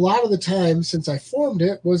 And a lot of the time since I formed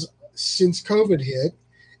it was since COVID hit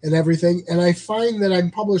and everything. And I find that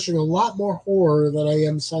I'm publishing a lot more horror than I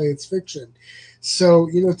am science fiction. So,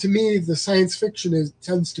 to me, the science fiction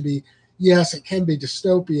tends to be, yes, it can be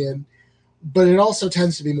dystopian, but it also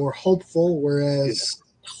tends to be more hopeful, whereas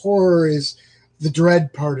horror is the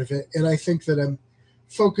dread part of it. And I think that I'm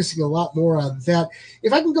focusing a lot more on that.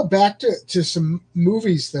 If I can go back to some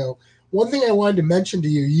movies, though, one thing I wanted to mention to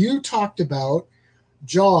you, you talked about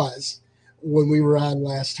Jaws when we were on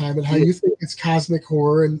last time and how you think it's cosmic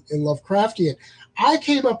horror and Lovecraftian. I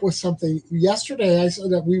came up with something yesterday. I said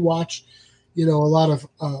that we watch, a lot of,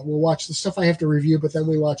 we'll watch the stuff I have to review, but then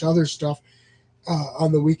we watch other stuff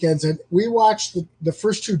on the weekends. And we watched the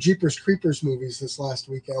first two Jeepers Creepers movies this last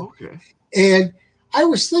weekend. Okay. And I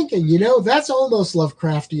was thinking, that's almost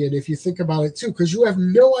Lovecraftian if you think about it too, because you have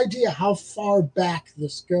no idea how far back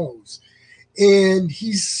this goes. And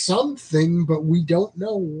he's something, but we don't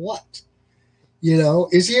know what.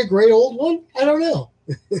 Is he a great old one? I don't know.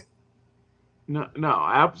 No, no,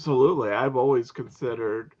 absolutely. I've always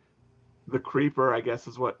considered the Creeper, I guess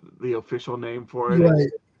is what the official name for it is. Right.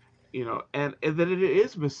 And that it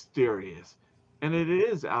is mysterious and it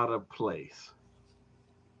is out of place.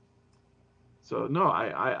 So no,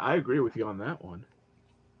 I agree with you on that one.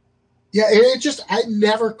 Yeah, and it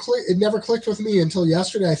never clicked with me until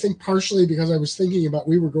yesterday. I think partially because I was thinking about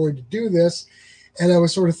we were going to do this, and I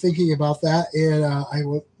was sort of thinking about that, and I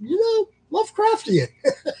went, Lovecraftian.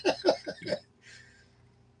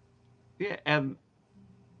 Yeah, and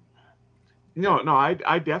no,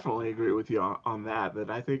 I definitely agree with you on that. That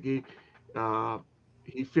I think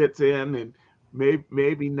he fits in, and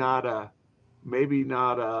maybe not a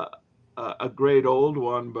great old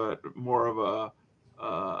one, but more of a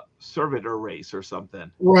servitor race or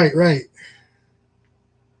something. Right, right.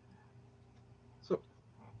 So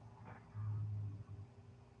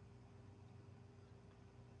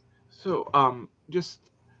just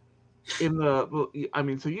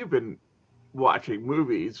so you've been watching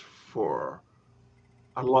movies for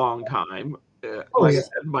a long time, Oh like I yeah.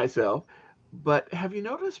 said myself. But have you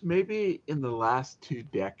noticed maybe in the last 2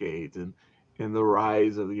 decades and in the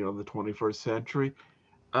rise of the 21st century,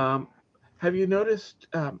 um, have you noticed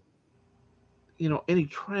any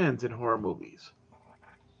trends in horror movies?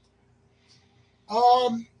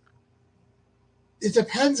 Um, it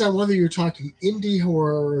depends on whether you're talking indie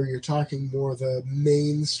horror or you're talking more the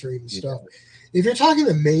mainstream stuff. If you're talking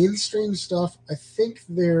the mainstream stuff, I think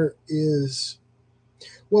there is.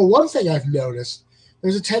 Well, one thing I've noticed,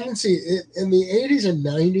 there's a tendency in the 80s and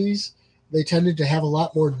 90s, they tended to have a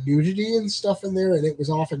lot more nudity and stuff in there, and it was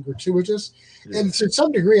often gratuitous. Yeah. And to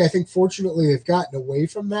some degree, I think fortunately they've gotten away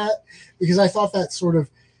from that because I thought that sort of,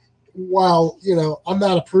 while, I'm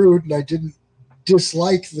not a prude and I didn't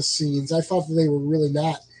dislike the scenes, I thought that they were really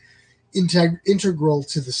not integral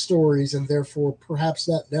to the stories and therefore perhaps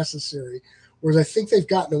not necessary. Whereas I think they've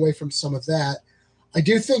gotten away from some of that. I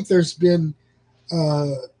do think there's been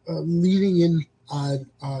leaning in on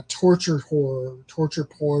torture horror, torture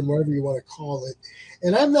porn, whatever you want to call it.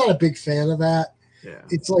 And I'm not a big fan of that. Yeah.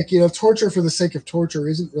 It's like, torture for the sake of torture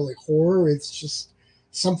isn't really horror. It's just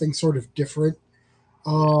something sort of different.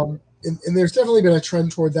 And there's definitely been a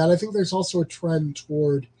trend toward that. I think there's also a trend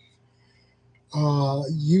toward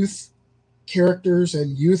youth characters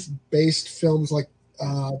and youth-based films, like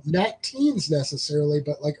not teens necessarily,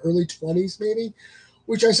 but like early 20s maybe,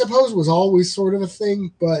 which I suppose was always sort of a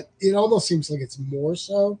thing, but it almost seems like it's more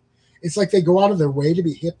so. It's like they go out of their way to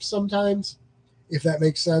be hip sometimes, if that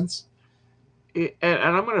makes sense. And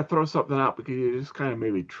I'm going to throw something out because you just kind of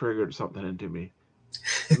maybe triggered something into me.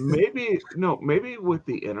 Maybe with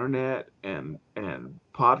the internet and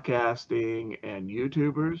podcasting and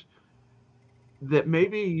YouTubers, that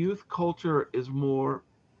maybe youth culture is more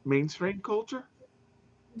mainstream culture.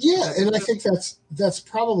 Yeah, and I think that's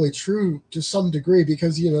probably true to some degree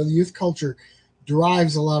because the youth culture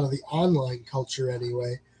drives a lot of the online culture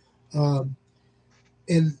anyway,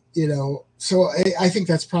 and so I think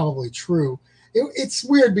that's probably true. It's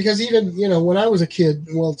weird because even when I was a kid,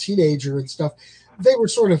 well, teenager and stuff, they were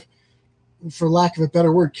sort of, for lack of a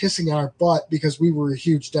better word, kissing our butt because we were a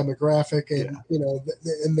huge demographic, and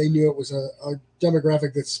and they knew it was a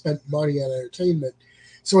demographic that spent money on entertainment.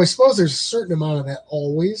 So I suppose there's a certain amount of that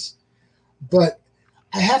always, but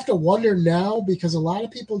I have to wonder now because a lot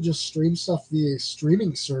of people just stream stuff via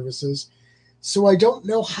streaming services. So I don't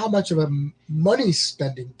know how much of a money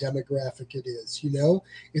spending demographic it is.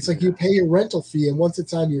 It's like you pay a rental fee, and once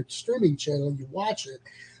it's on your streaming channel, you watch it.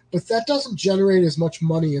 But that doesn't generate as much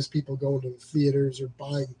money as people going to the theaters or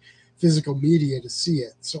buying physical media to see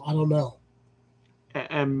it. So I don't know.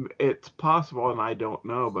 And it's possible, and I don't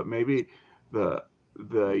know, but maybe the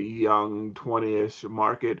young 20-ish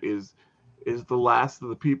market is the last of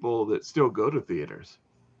the people that still go to theaters.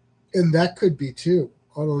 And that could be too.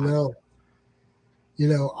 I don't know.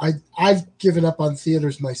 I've given up on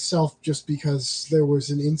theaters myself just because there was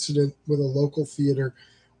an incident with a local theater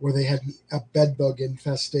where they had a bed bug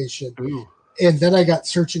infestation. Ooh. And then I got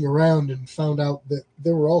searching around and found out that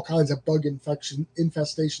there were all kinds of bug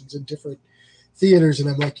infestations in different theaters, and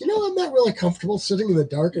I'm like, I'm not really comfortable sitting in the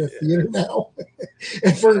dark in a theater now,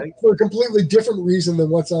 and for a completely different reason than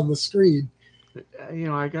what's on the screen.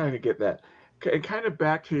 I gotta get that. Kind of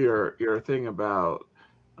back to your thing about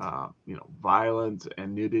violence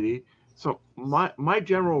and nudity. So my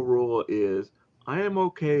general rule is I am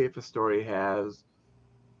okay if a story has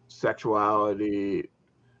sexuality,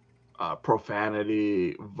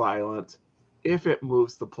 profanity, violence, if it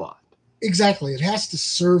moves the plot. Exactly. It has to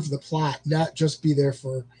serve the plot, not just be there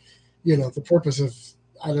for, the purpose of,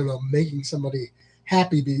 I don't know, making somebody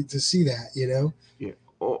happy to see that, Yeah.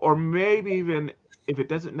 Or maybe even if it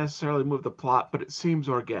doesn't necessarily move the plot, but it seems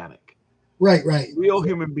organic. Right. Real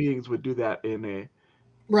human beings would do that in a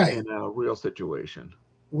real situation.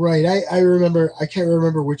 Right. I remember, I can't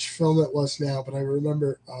remember which film it was now, but I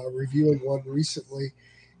remember reviewing one recently,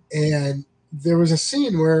 and there was a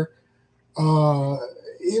scene where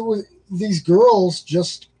it was these girls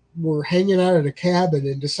just were hanging out at a cabin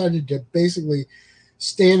and decided to basically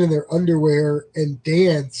stand in their underwear and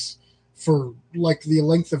dance for like the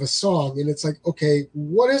length of a song. And it's like, okay,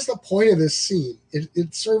 what is the point of this scene?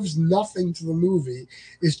 It serves nothing to the movie.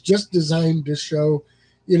 It's just designed to show,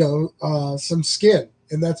 some skin.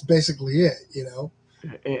 And that's basically it,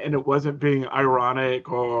 And it wasn't being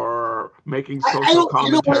ironic or making social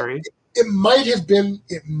commentary. It might have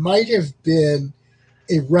been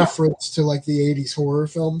a reference to like the 80s horror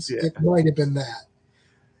films. Yeah. It might have been that,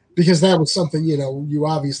 because that was something, you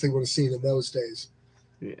obviously would have seen in those days.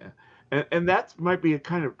 Yeah. And that might be a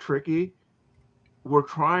kind of tricky. We're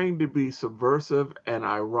trying to be subversive and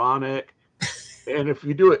ironic. And if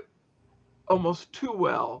you do it almost too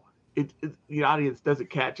well, the audience doesn't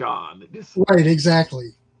catch on. Right, exactly.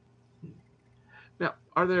 Now,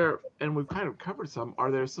 are there, and we've kind of covered some,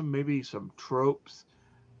 are there maybe some tropes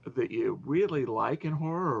that you really like in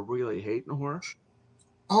horror or really hate in horror?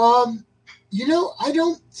 I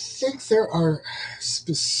don't think there are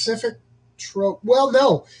specific trope. Well,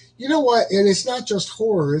 no. You know what? And it's not just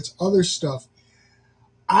horror, it's other stuff.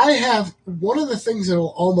 I have one of the things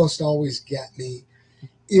that'll almost always get me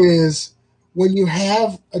is when you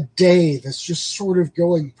have a day that's just sort of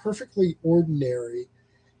going perfectly ordinary,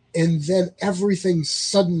 and then everything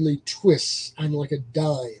suddenly twists on like a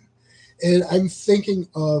dime. And I'm thinking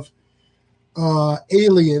of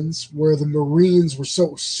Aliens, where the Marines were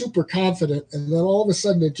so super confident, and then all of a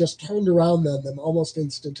sudden it just turned around on them almost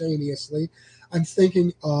instantaneously. I'm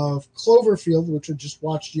thinking of Cloverfield, which I just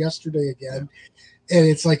watched yesterday again. And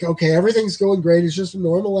it's like, okay, everything's going great. It's just a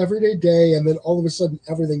normal everyday day. And then all of a sudden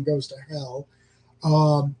everything goes to hell.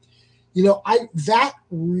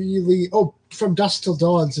 From Dusk Till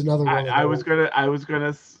Dawn's another one. I was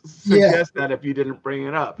gonna suggest that if you didn't bring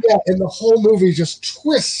it up. Yeah, and the whole movie just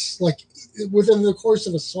twists like within the course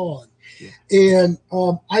of a song. Yeah. And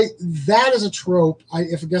that is a trope. I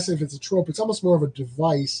guess if it's a trope, it's almost more of a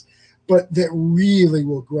device, but that really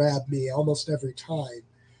will grab me almost every time.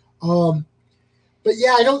 But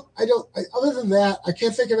yeah, other than that, I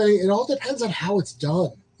can't think of any. It all depends on how it's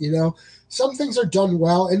done. Some things are done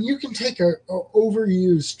well, and you can take a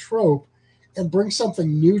overused trope and bring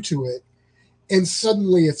something new to it, and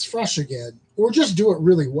suddenly it's fresh again, or just do it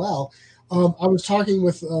really well. I was talking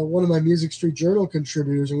with one of my Music Street Journal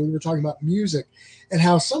contributors, and we were talking about music and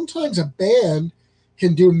how sometimes a band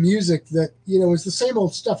can do music that, is the same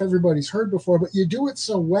old stuff everybody's heard before, but you do it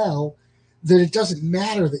so well that it doesn't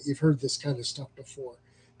matter that you've heard this kind of stuff before,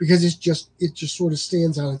 because it just sort of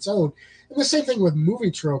stands on its own. And the same thing with movie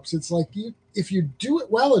tropes. It's like if you do it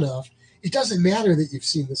well enough, it doesn't matter that you've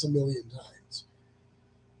seen this a million times.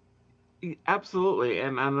 Absolutely.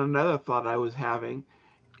 And another thought I was having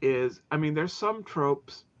is, there's some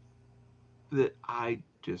tropes that I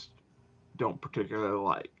just don't particularly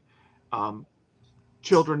like.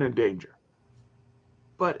 Children in danger.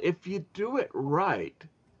 But if you do it right,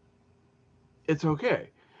 it's okay.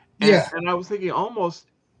 And I was thinking almost,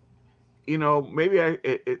 maybe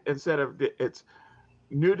instead of it's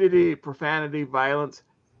nudity, profanity, violence,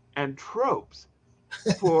 and tropes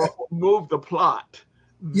for move the plot.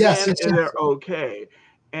 Yes, then they're okay.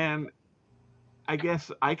 And I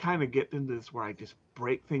guess I kind of get into this where I just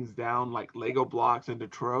break things down like Lego blocks into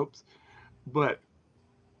tropes. But,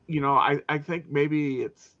 I think maybe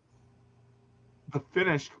it's the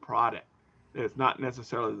finished product. It's not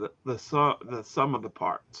necessarily the sum of the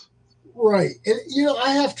parts. Right. And, I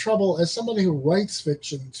have trouble, as somebody who writes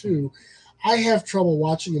fiction too, I have trouble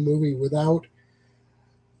watching a movie without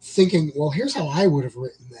thinking, well, here's how I would have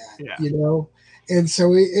written that, And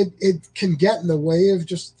so it can get in the way of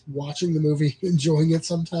just watching the movie, enjoying it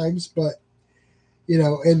sometimes. But,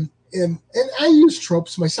 and I use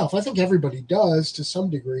tropes myself. I think everybody does to some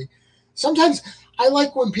degree. Sometimes I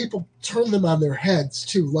like when people turn them on their heads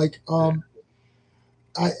too. Like,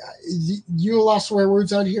 you allow swear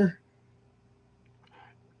words on here?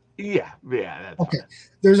 Yeah, that's okay. Fine.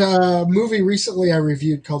 There's a movie recently I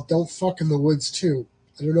reviewed called Don't Fuck in the Woods 2.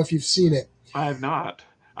 I don't know if you've seen it. I have not.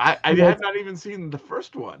 I have not even seen the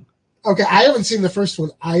first one. Okay, I haven't seen the first one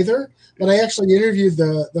either, but I actually interviewed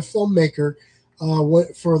the filmmaker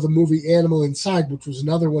for the movie Animal Inside, which was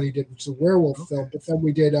another one he did, which is a werewolf film. But then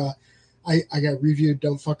we did, I got reviewed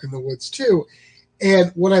Don't Fuck in the Woods too.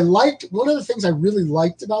 And what I liked, one of the things I really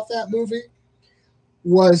liked about that movie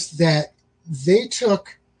was that they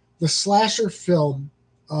took the slasher film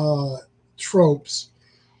tropes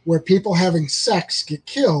where people having sex get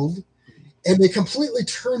killed, and they completely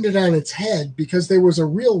turned it on its head because there was a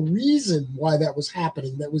real reason why that was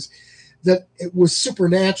happening. That it was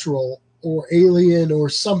supernatural or alien or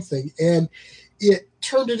something, and it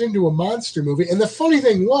turned it into a monster movie. And the funny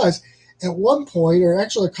thing was, at one point, or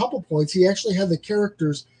actually a couple points, he actually had the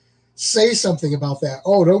characters say something about that.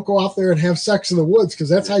 Oh, don't go out there and have sex in the woods because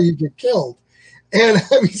that's how you get killed. And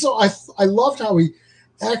I mean, so I loved how he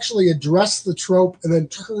actually addressed the trope and then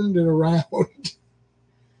turned it around.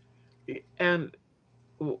 And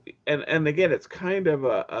again, it's kind of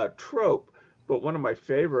a trope, but one of my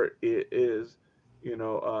favorite is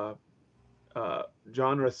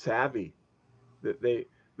genre savvy, that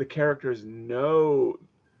the characters know.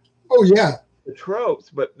 Oh yeah, the tropes,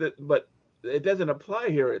 but it doesn't apply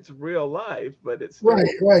here. It's real life, but it's right.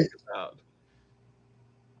 About.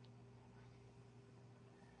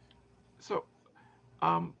 So,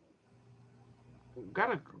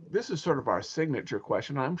 this is sort of our signature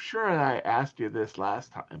question. I'm sure I asked you this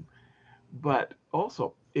last time, but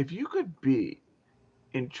also, if you could be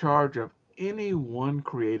in charge of any one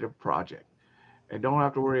creative project and don't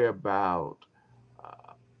have to worry about,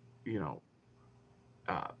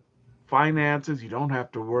 finances, you don't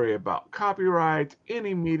have to worry about copyrights,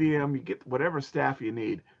 any medium, you get whatever staff you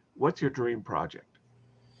need, what's your dream project?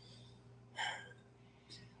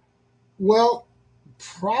 Well,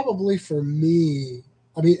 probably for me,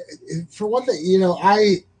 I mean, for one thing,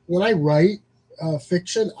 when I write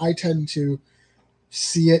fiction, I tend to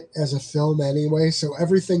see it as a film anyway. So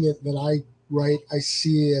everything that I write, I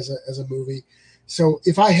see as a movie. So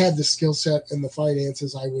if I had the skill set and the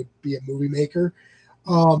finances, I would be a movie maker.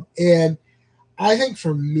 And I think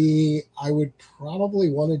for me, I would probably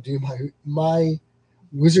want to do my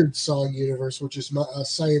Wizard Song universe, which is a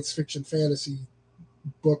science fiction fantasy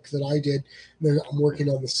book that I did. I'm working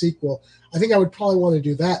on the sequel. I think I would probably want to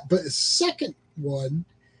do that. But the second one,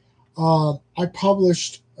 I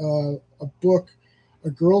published a book, A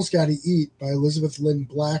Girl's Gotta Eat by Elizabeth Lynn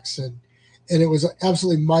Blackson. And it was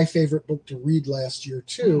absolutely my favorite book to read last year,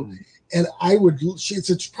 too. And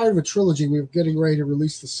it's part of a trilogy. We were getting ready to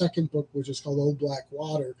release the second book, which is called Old Black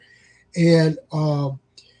Water. And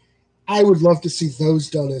I would love to see those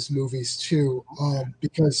done as movies, too,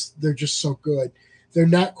 because they're just so good. They're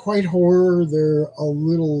not quite horror. They're a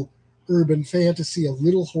little urban fantasy, a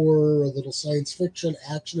little horror, a little science fiction,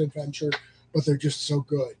 action, adventure, but they're just so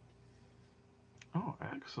good. Oh,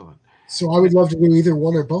 excellent. So I would love to do either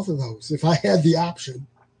one or both of those if I had the option.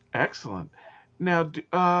 Excellent. Now, do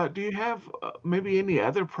you have maybe any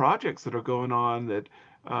other projects that are going on that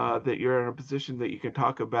you're in a position that you can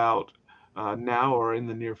talk about now or in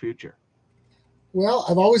the near future? Well,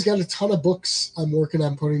 I've always got a ton of books I'm working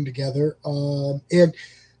on putting together. And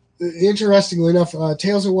interestingly enough,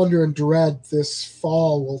 Tales of Wonder and Dread this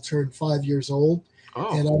fall will turn 5 years old.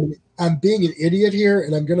 Oh. And I'm being an idiot here,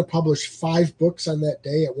 and I'm going to publish 5 books on that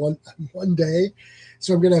day at one day.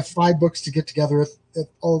 So I'm going to have 5 books to get together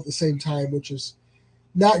all at the same time, which is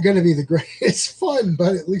not going to be the greatest fun,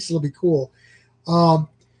 but at least it'll be cool.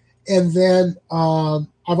 And then I'm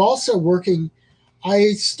also working.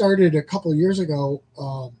 I started a couple of years ago.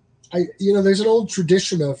 There's an old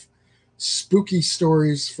tradition of spooky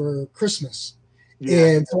stories for Christmas. Yeah.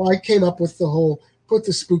 And so I came up with the whole put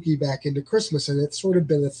the spooky back into Christmas, and it's sort of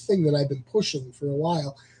been a thing that I've been pushing for a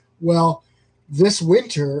while. Well, this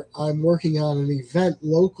winter, I'm working on an event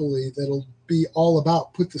locally that'll be all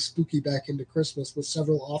about put the spooky back into Christmas with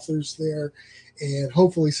several authors there and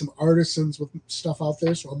hopefully some artisans with stuff out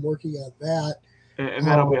there. So I'm working on that. And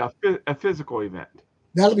that'll be a physical event.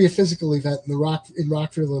 That'll be a physical event in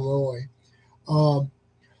Rockville, Illinois.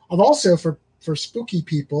 I've also, for spooky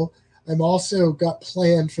people, I'm also got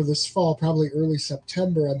planned for this fall, probably early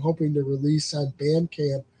September, I'm hoping to release on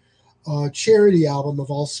Bandcamp a charity album of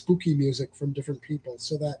all spooky music from different people.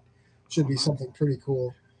 So that should be something pretty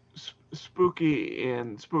cool. Spooky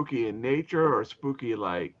in nature, or spooky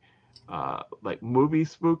like movie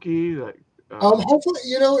spooky? Hopefully,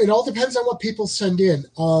 it all depends on what people send in.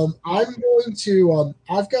 I'm going to,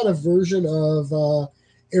 I've got a version of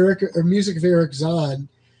music of Eric Zahn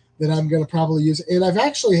that I'm going to probably use. And I've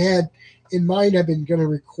actually had in mind, I've been going to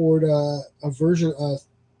record a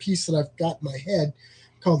piece that I've got in my head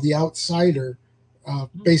called The Outsider,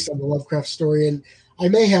 based on the Lovecraft story. And I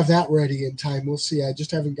may have that ready in time. We'll see. I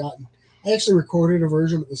just haven't gotten. I actually recorded a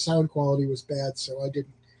version, but the sound quality was bad, so I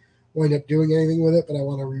didn't wind up doing anything with it. But I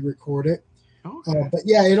want to re-record it. Okay. But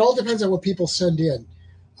yeah, it all depends on what people send in,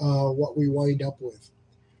 what we wind up with.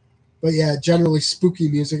 But yeah, generally spooky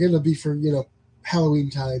music. It'll be for Halloween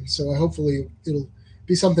time, so hopefully it'll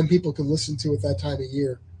be something people can listen to at that time of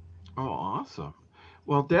year. Oh, awesome.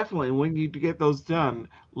 Well, definitely, when you get those done,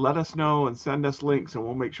 let us know and send us links, and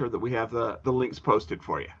we'll make sure that we have the links posted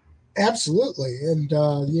for you. Absolutely, and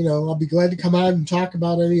I'll be glad to come on and talk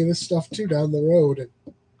about any of this stuff too down the road.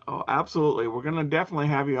 Oh, absolutely. We're going to definitely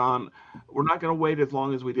have you on. We're not going to wait as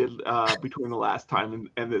long as we did between the last time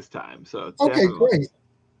and this time. So okay, definitely.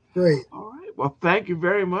 Great. All right. Well, thank you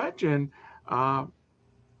very much. And I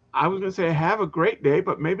was going to say have a great day,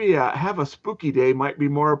 but maybe have a spooky day might be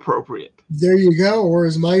more appropriate. There you go. Or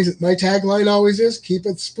as my tagline always is, keep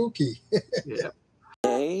it spooky. Yeah.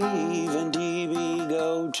 Dave and DB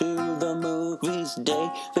go to the movies.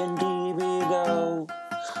 Dave and DB go.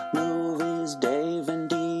 Movies. Dave and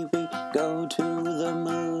DB go to the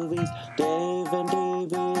movies. Dave and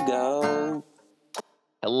DB go.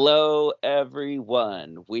 Hello,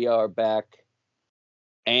 everyone. We are back,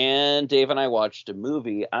 and Dave and I watched a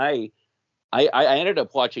movie. I ended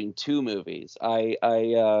up watching two movies. I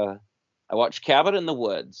watched Cabin in the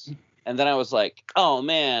Woods, and then I was like, oh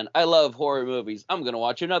man, I love horror movies. I'm gonna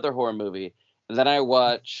watch another horror movie. And then I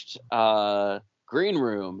watched Green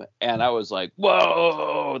Room, and I was like,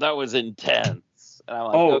 whoa, that was intense. And I'm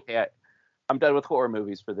like, okay, I'm done with horror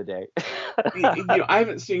movies for the day. I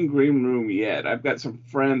haven't seen Green Room yet. I've got some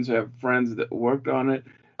friends who have friends that worked on it.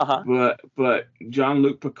 Uh-huh. But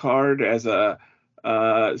Jean-Luc Picard as a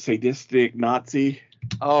sadistic Nazi.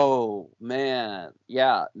 Oh man,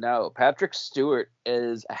 yeah, no. Patrick Stewart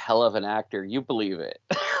is a hell of an actor. You believe it?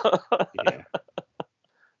 Yeah.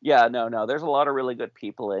 Yeah, no. There's a lot of really good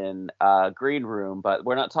people in Green Room, but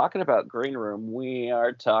we're not talking about Green Room. We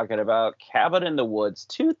are talking about Cabin in the Woods,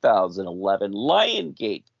 2011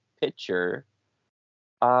 Lionsgate picture.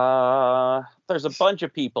 There's a bunch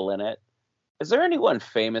of people in it. Is there anyone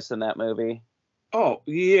famous in that movie? Oh,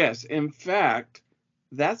 yes. In fact,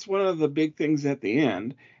 that's one of the big things at the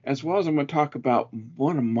end, as well as I'm going to talk about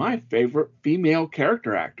one of my favorite female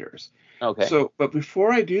character actors. Okay. So, but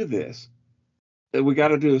before I do this, we got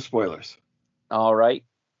to do the spoilers. All right.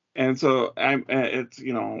 And so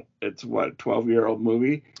it's what, a 12-year-old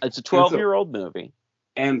movie? It's a 12-year-old movie.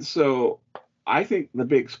 And so I think the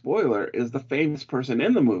big spoiler is the famous person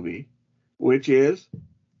in the movie, which is,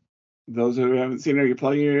 those who haven't seen her, you're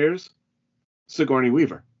plugging your ears, Sigourney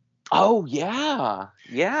Weaver. Oh, yeah.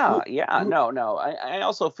 No. I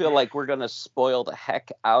also feel like we're going to spoil the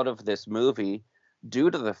heck out of this movie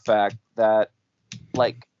due to the fact that,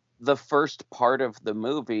 like, the first part of the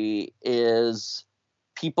movie is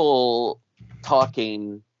people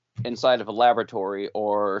talking inside of a laboratory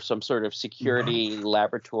or some sort of security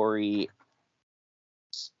laboratory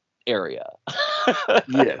area.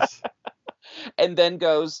 Yes. And then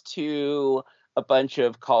goes to a bunch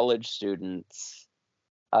of college students.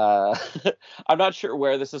 I'm not sure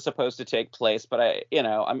where this is supposed to take place, but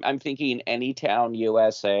I'm thinking Anytown,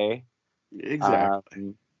 USA.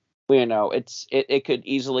 Exactly. It could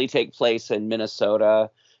easily take place in Minnesota,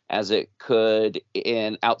 as it could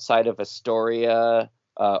in outside of Astoria,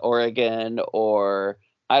 Oregon, or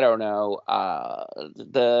I don't know,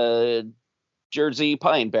 the Jersey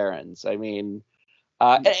Pine Barrens. I mean,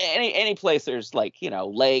 any place there's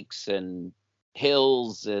lakes and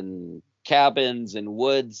hills and cabins and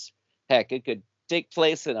woods. Heck, it could take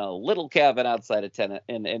place in a little cabin outside of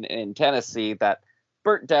in Tennessee that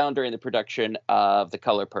burnt down during the production of The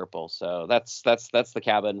Color Purple. So that's the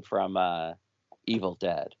cabin from Evil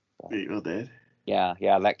Dead. Evil Dead. Yeah,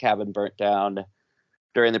 that cabin burnt down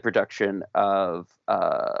during the production of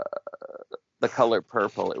The Color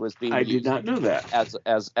Purple. It was being I did not know that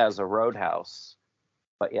as a roadhouse.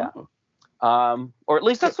 But yeah. Or at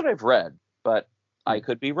least that's what I've read, but I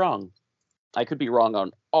could be wrong. I could be wrong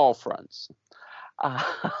on all fronts.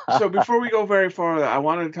 So before we go very far, I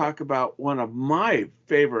want to talk about one of my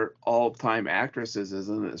favorite all-time actresses is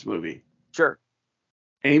in this movie. Sure.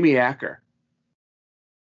 Amy Acker.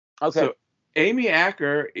 Okay. So Amy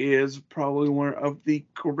Acker is probably one of the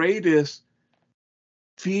greatest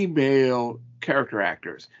female character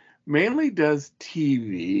actors. Mainly does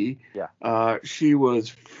TV. Yeah. She was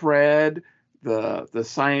Fred, the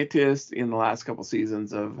scientist in the last couple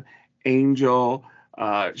seasons of Angel.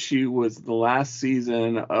 She was the last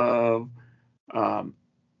season of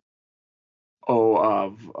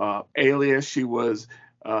Alias. She was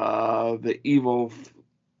the evil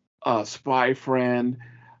spy friend.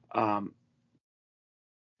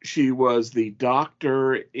 She was the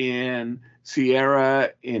doctor in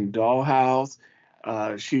Sierra in Dollhouse.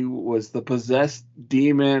 She was the possessed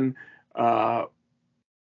demon, the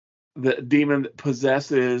demon that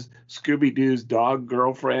possesses Scooby-Doo's dog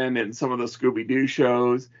girlfriend in some of the Scooby-Doo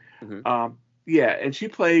shows. Mhm. Yeah, and she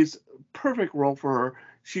plays perfect role for her.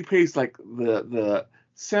 She plays like the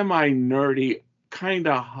semi-nerdy, kind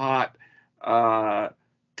of hot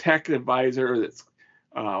tech advisor that's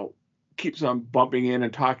keeps on bumping in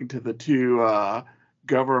and talking to the two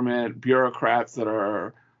government bureaucrats that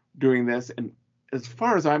are doing this. And as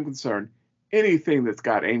far as I'm concerned, anything that's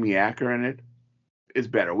got Amy Acker in it is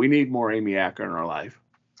better. We need more Amy Acker in our life.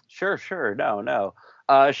 Sure. No.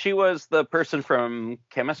 She was the person from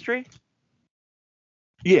Chemistry?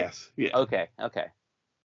 Yes. Yeah. Okay.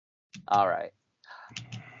 All right.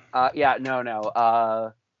 No.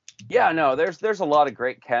 There's a lot of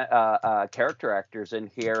great character actors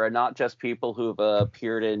in here, and not just people who've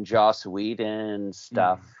appeared in Joss Whedon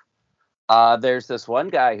stuff. There's this one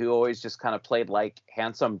guy who always just kind of played like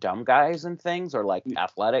handsome dumb guys and things, or like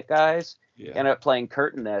athletic guys. Yeah. Ended up playing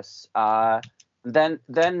Kurt in this.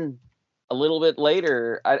 Then a little bit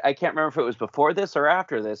later, I can't remember if it was before this or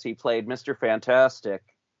after this, he played Mr. Fantastic.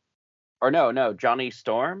 Or no, Johnny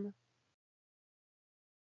Storm.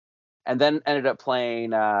 And then ended up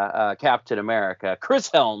playing Captain America. Chris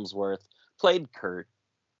Helmsworth played Kurt.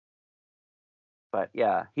 But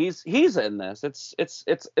yeah, he's in this.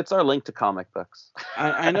 It's our link to comic books.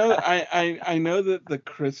 I know I know that the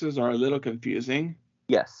Chris's are a little confusing.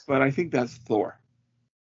 Yes. But I think that's Thor.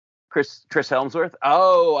 Chris Helmsworth?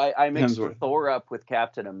 Oh, I mixed Hemsworth. Thor up with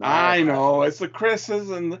Captain America. I know, it's the Chris's,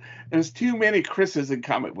 and there's too many Chris's in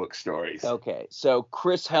comic book stories. Okay, so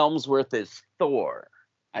Chris Helmsworth is Thor.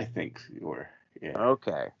 I think you were. Yeah.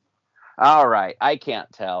 Okay. All right. I can't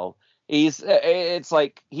tell. It's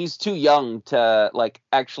like he's too young to like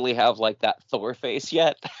actually have like that Thor face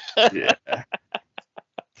yet. Yeah.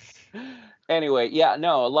 Anyway, yeah,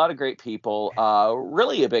 no, a lot of great people.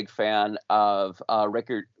 Really a big fan of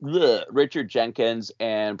Richard Jenkins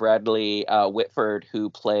and Bradley Whitford, who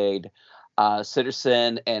played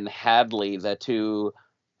Citizen and Hadley, the two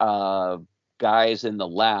guys in the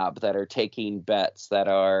lab that are taking bets that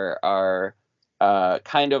are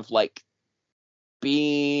kind of like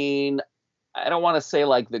being, I don't want to say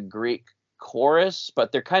like the Greek chorus,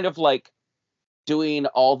 but they're kind of like doing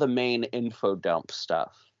all the main info dump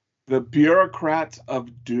stuff. The bureaucrats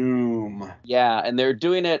of doom. Yeah, and they're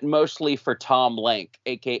doing it mostly for Tom Lenk,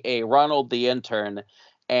 aka Ronald the Intern,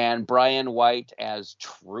 and Brian White as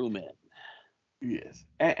Truman. Yes,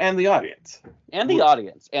 and the audience. And the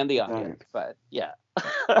audience. But yeah.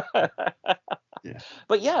 Yeah.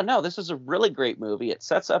 But yeah, no, this is a really great movie. It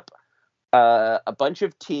sets up a bunch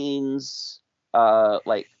of teens,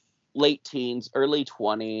 like late teens, early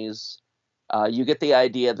 20s. You get the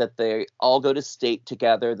idea that they all go to state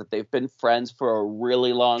together, that they've been friends for a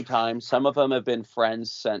really long time. Some of them have been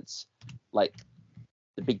friends since like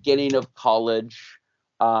the beginning of college.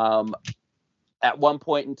 At one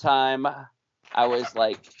point in time, I was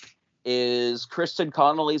like, is Kristen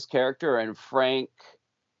Connolly's character and Fran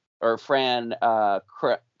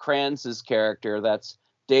Kranz's character, that's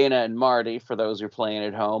Dana and Marty, for those who are playing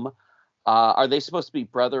at home, are they supposed to be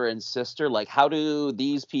brother and sister? Like, how do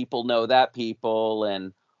these people know that people?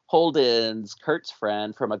 And Holden's Kurt's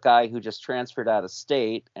friend from a guy who just transferred out of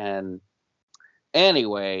state. And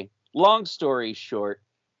anyway, long story short,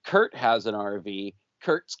 Kurt has an RV.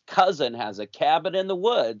 Kurt's cousin has a cabin in the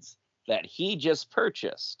woods that he just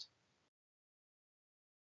purchased.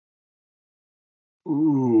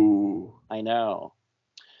 Ooh. I know.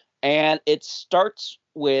 And it starts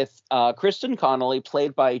with Kristen Connolly,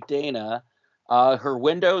 played by Dana. Her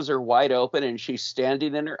windows are wide open and she's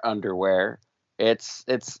standing in her underwear. It's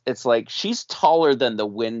like she's taller than the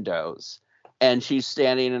windows and she's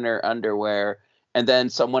standing in her underwear. And then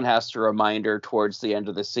someone has to remind her towards the end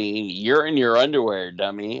of the scene, "You're in your underwear,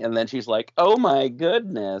 dummy." And then she's like, "Oh my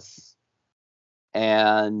goodness."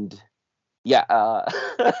 And yeah.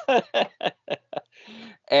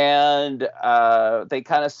 And they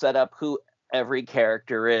kind of set up who every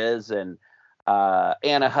character is. And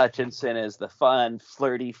Anna Hutchinson is the fun,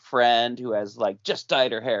 flirty friend who has like just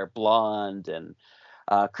dyed her hair blonde. And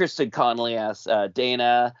Kristen Connolly as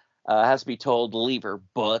Dana has to be told to leave her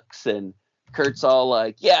books. And Kurt's all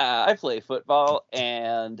like, "Yeah, I play football."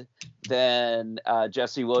 And then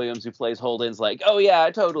Jesse Williams, who plays Holden's like, "Oh yeah,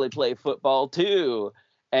 I totally play football too."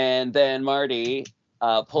 And then Marty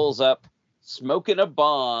pulls up smoking a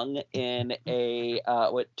bong in a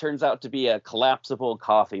what turns out to be a collapsible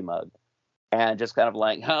coffee mug, and just kind of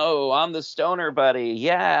like, "Oh, I'm the stoner buddy,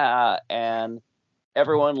 yeah." And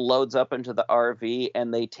everyone loads up into the RV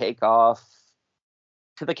and they take off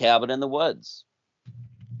to the cabin in the woods.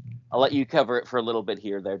 I'll let you cover it for a little bit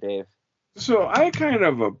here there, Dave. So I kind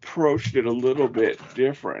of approached it a little bit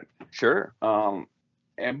different. Sure.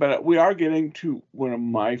 But we are getting to one of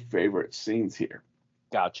my favorite scenes here.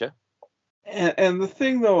 Gotcha. And the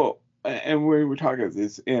thing though, and we were talking at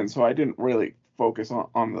this end, so I didn't really focus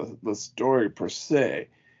on the story per se.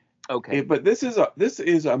 Okay. But this is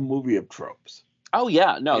a movie of tropes. Oh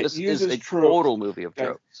yeah, no, It this is uses a tropes. total movie of Yeah.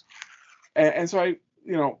 tropes. And so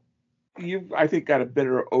you've, I think, got a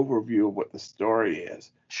better overview of what the story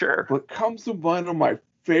is. Sure. What comes to one of my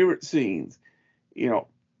favorite scenes,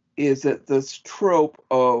 is that this trope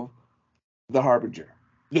of the Harbinger.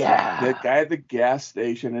 Yeah. The guy at the gas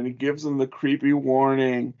station, and he gives him the creepy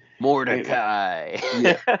warning. Mordecai.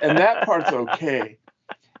 Yeah, and that part's okay.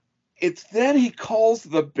 It's then he calls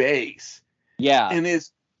the base Yeah. and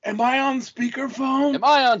am I on speakerphone? Am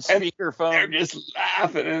I on They're speakerphone? just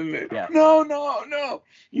laughing and Yeah. no.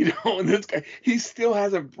 And this guy, he still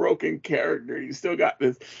has a broken character. He's still got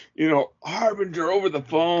this, Harbinger over the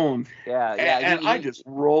phone. Yeah. And I just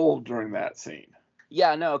rolled during that scene.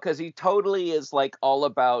 Yeah, no, because he totally is like all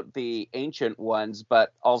about the ancient ones,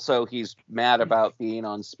 but also he's mad about being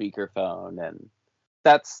on speakerphone, and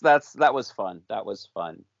that was fun. That was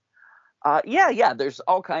fun. Yeah. There's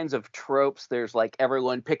all kinds of tropes. There's like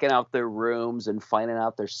everyone picking out their rooms and finding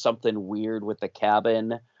out there's something weird with the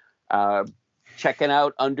cabin. Checking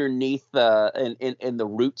out underneath in the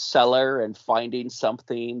root cellar and finding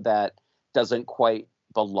something that doesn't quite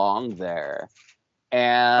belong there.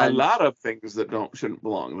 And a lot of things that shouldn't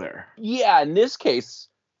belong there. Yeah, in this case,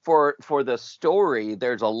 for the story,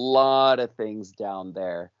 there's a lot of things down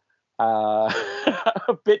there. A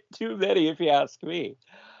bit too many, if you ask me.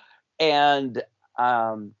 And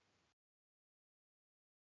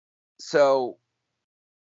so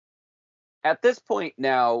at this point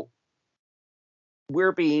now,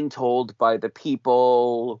 we're being told by the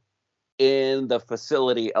people in the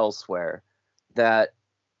facility elsewhere that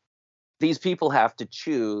these people have to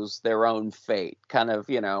choose their own fate, kind of,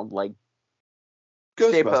 like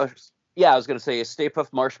Ghostbusters. Yeah, I was going to say Stay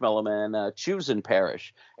Puft Marshmallow Man, choose and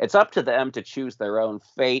perish. It's up to them to choose their own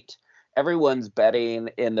fate. Everyone's betting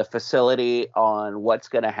in the facility on what's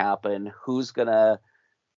going to happen, who's going to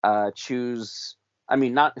choose. I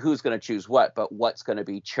mean, not who's going to choose what, but what's going to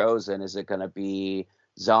be chosen. Is it going to be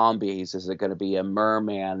zombies? Is it going to be a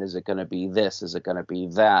merman? Is it going to be this? Is it going to be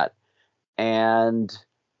that? And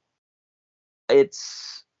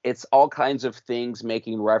it's all kinds of things,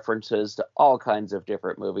 making references to all kinds of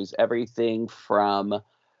different movies. Everything from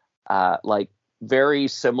like very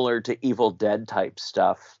similar to Evil Dead type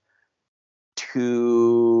stuff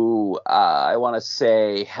to I want to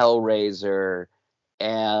say Hellraiser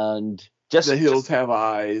and just The Hills Have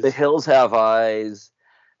Eyes. The Hills Have Eyes.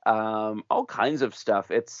 All kinds of stuff.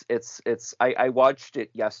 I watched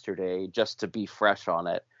it yesterday just to be fresh on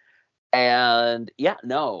it. And yeah,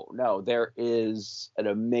 no, there is an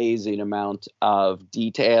amazing amount of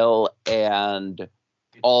detail and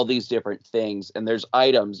all these different things. And there's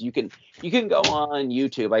items you can go on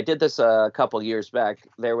YouTube. I did this a couple years back.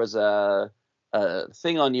 There was a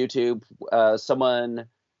thing on YouTube. Someone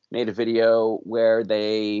made a video where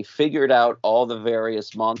they figured out all the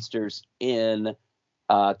various monsters in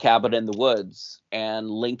Cabin in the Woods and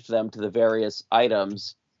linked them to the various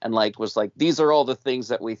items. And was like, these are all the things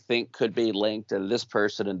that we think could be linked to this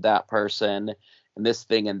person and that person and this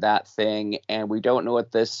thing and that thing. And we don't know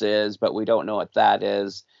what this is, but we don't know what that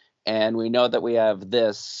is. And we know that we have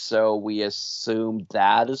this, so we assume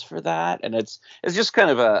that is for that. And it's just kind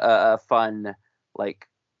of a fun,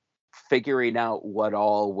 figuring out what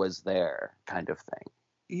all was there kind of thing.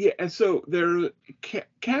 Yeah, and so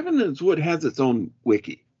Cabin in the Woods has its own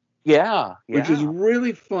wiki. Yeah. Which is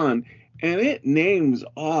really fun. And it names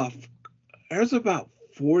off, there's about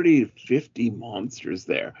 40 to 50 monsters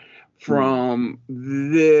there from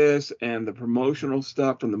this and the promotional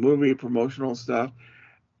stuff, from the movie promotional stuff.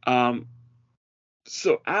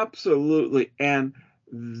 So absolutely. And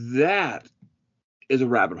that is a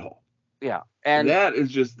rabbit hole. Yeah. And that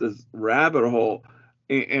is just this rabbit hole.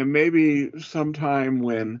 And maybe sometime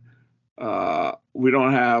when we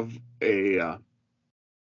don't have a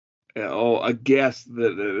guest,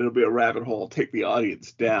 that it'll be a rabbit hole, take the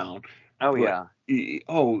audience down. Oh, yeah.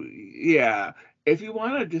 Yeah. If you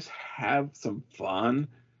want to just have some fun,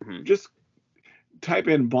 just type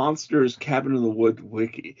in Monsters Cabin in the Woods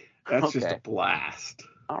wiki. That's just a blast.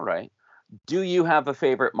 All right. Do you have a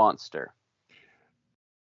favorite monster?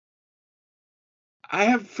 I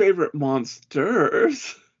have favorite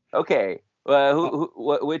monsters. Okay.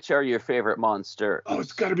 Which are your favorite monsters? Oh,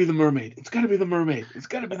 it's got to be the mermaid. It's got to be the mermaid. It's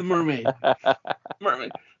got to be the mermaid.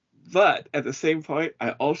 Mermaid. But at the same point,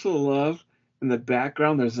 I also love in the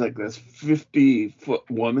background. There's like this 50-foot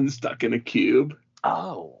woman stuck in a cube.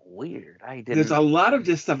 Oh, weird. There's a lot of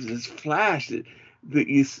just stuff that's flash that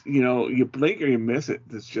you blink or you miss it.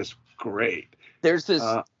 That's just great. There's this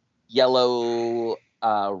yellow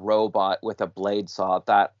robot with a blade saw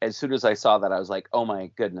that as soon as I saw that, I was like, oh my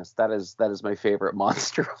goodness, that is my favorite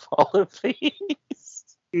monster of all of these.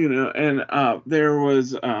 And there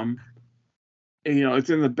was it's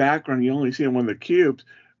in the background. You only see him on the cubes,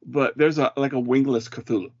 but there's a wingless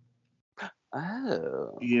Cthulhu.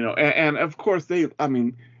 Oh. And of course they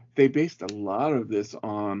based a lot of this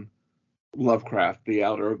on Lovecraft, the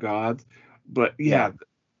Outer Gods. But yeah.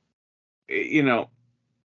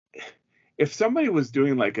 If somebody was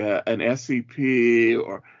doing like an SCP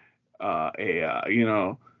or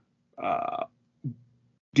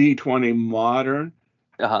D20 modern,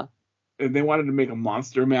 and they wanted to make a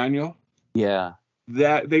monster manual,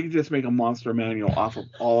 that they could just make a monster manual off of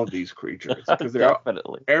all of these creatures because they're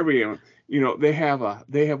definitely they have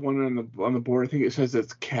one on the board. I think it says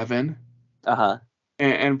it's Kevin.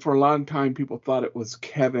 And for a long time, people thought it was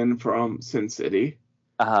Kevin from Sin City.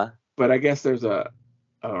 But I guess there's an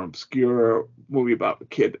obscure movie about a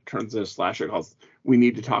kid that turns into a slasher called We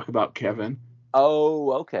Need to Talk About Kevin.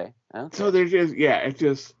 Oh, okay. So they're just, it's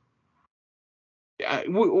just,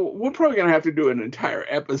 we're probably going to have to do an entire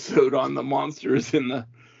episode on the monsters in the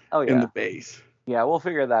base. Yeah, we'll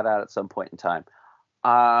figure that out at some point in time.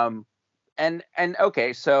 And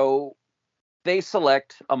okay, so they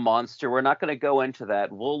select a monster. We're not going to go into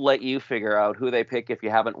that. We'll let you figure out who they pick if you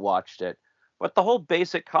haven't watched it. But the whole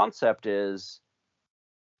basic concept is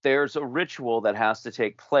there's a ritual that has to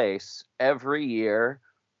take place every year.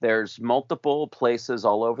 There's multiple places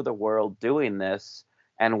all over the world doing this.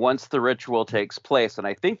 And once the ritual takes place, and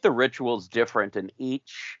I think the ritual's different in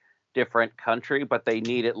each different country, but they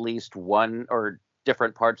need at least one, or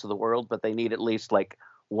different parts of the world, but they need at least like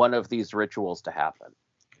one of these rituals to happen.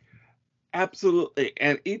 Absolutely.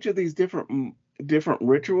 And each of these different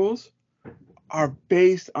rituals are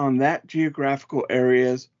based on that geographical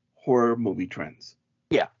area's horror movie trends.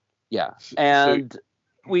 Yeah. And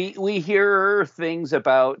we hear things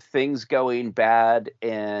about things going bad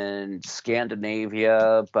in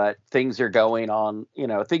Scandinavia, but things are going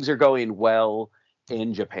well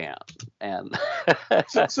in Japan. And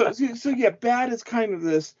so bad is kind of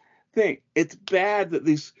this thing. It's bad that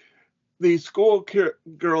these school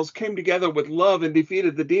girls came together with love and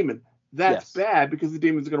defeated the demon. That's bad because the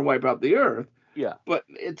demon's going to wipe out the earth. Yeah. But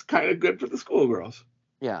it's kind of good for the schoolgirls.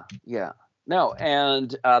 Yeah. No,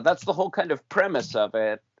 and that's the whole kind of premise of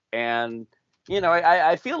it. And,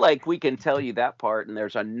 I feel like we can tell you that part, and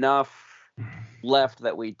there's enough left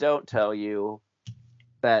that we don't tell you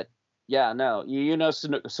that,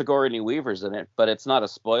 Sigourney Weaver's in it, but it's not a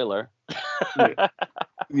spoiler.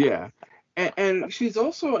 Yeah. And she's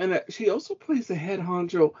also she also plays the head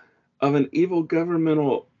honcho of an evil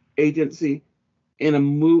governmental agency in a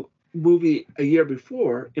movie a year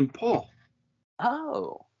before in Paul.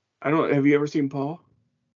 Oh. Have you ever seen Paul?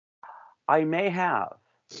 I may have.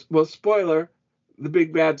 Well, spoiler, the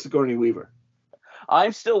big bad Sigourney Weaver.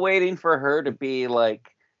 I'm still waiting for her to be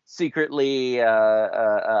like secretly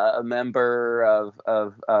a member of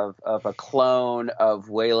a clone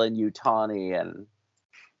of Wayland Yutani and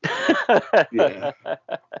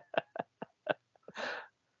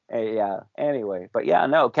yeah. Anyway, but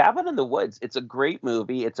Cabin in the Woods, it's a great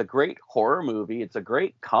movie. It's a great horror movie. It's a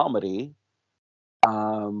great comedy.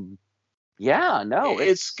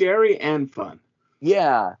 It's scary and fun.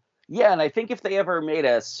 Yeah, and I think if they ever made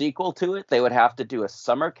a sequel to it, they would have to do a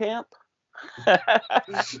summer camp.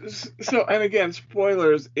 So, and again,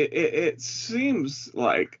 spoilers, it seems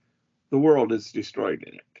like the world is destroyed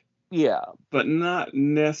in it. Yeah. But not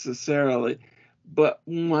necessarily. But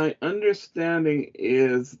my understanding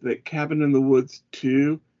is that Cabin in the Woods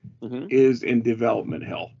 2 is in development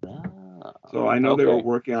hell. So I know they were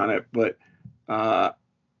working on it, but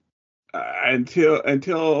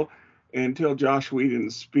until Josh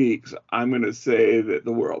Whedon speaks, I'm going to say that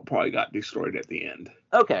the world probably got destroyed at the end.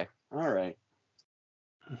 Okay. All right.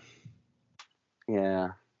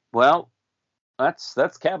 Yeah. Well,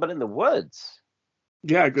 that's Cabin in the Woods.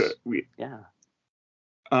 Yeah, good. Yeah,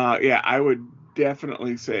 I would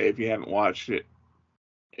definitely say if you haven't watched it,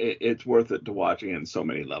 it's worth it to watch in so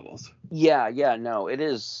many levels. Yeah, no, it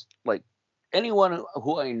is. Like, anyone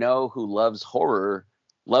who I know who loves horror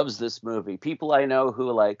loves this movie. People I know who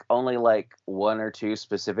only like one or two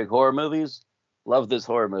specific horror movies love this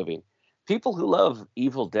horror movie. People who love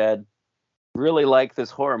Evil Dead really like this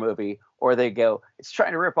horror movie, or they go, it's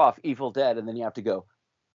trying to rip off Evil Dead, and then you have to go,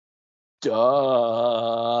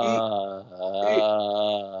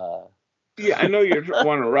 duh. Yeah, I know you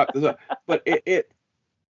want to wrap this up, but it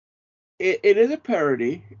is a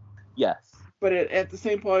parody, Yes. but at the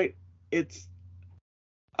same point, it's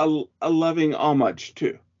a loving homage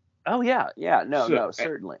too. Oh yeah, yeah. No, So- no,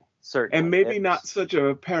 certainly. And maybe It's not such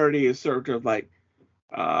a parody as sort of like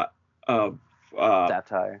satire.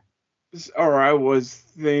 or I was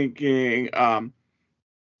thinking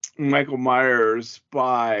Michael Myers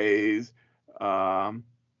Spies,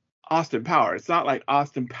 Austin Power. It's not like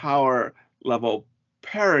Austin Power level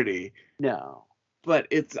parody, No. but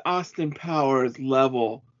it's Austin Powers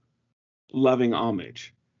level loving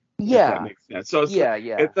homage. If Yeah. that makes sense. So it's,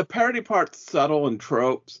 Yeah. the parody part's subtle and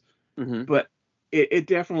tropes, Mm-hmm. but it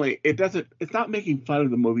definitely it's not making fun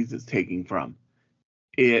of the movies it's taking from.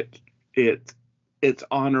 It's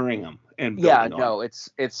honoring them and Yeah. building on No. them.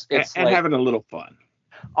 It's and like, having a little fun.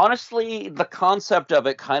 honestly, the concept of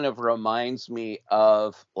it kind of reminds me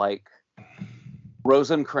of like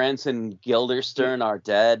Rosencrantz and Guildenstern Are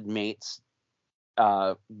Dead meets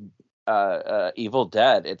Evil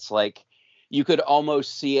Dead. It's like you could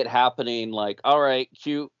almost see it happening. Like, all right,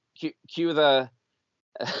 cue the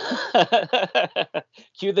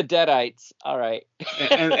cue the Deadites. All right,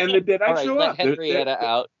 And the Deadites all right, show let up. Henrietta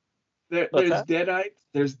out. What's There's that? Deadites.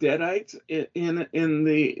 There's Deadites in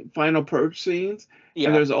the final purge scenes, and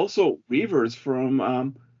Yeah. there's also Reavers from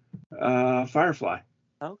Firefly.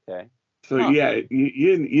 Okay. So Huh. yeah,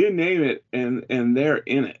 you name it, and they're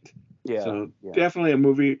in it. Yeah. So yeah. definitely a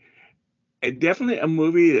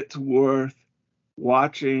movie that's worth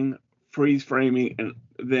watching, freeze framing, and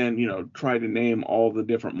then try to name all the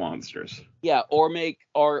different monsters. Yeah,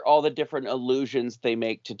 or all the different allusions they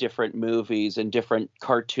make to different movies and different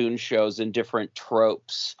cartoon shows and different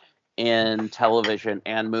tropes in television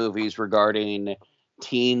and movies regarding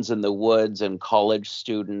teens in the woods and college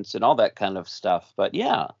students and all that kind of stuff. But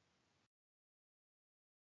yeah.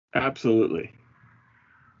 Absolutely.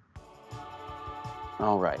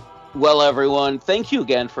 All right. Well, everyone, thank you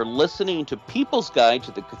again for listening to People's Guide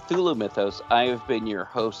to the Cthulhu Mythos. I have been your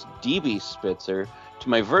host, DB Spitzer. To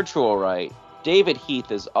my virtual right, David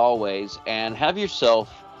Heath, as always. And have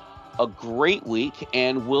yourself a great week,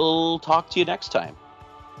 and we'll talk to you next time.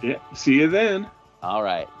 Yeah. See you then. All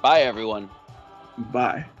right. Bye, everyone.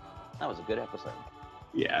 Bye. That was a good episode.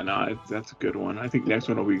 Yeah. No, that's a good one. I think next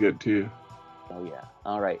one will be good too. Oh, yeah.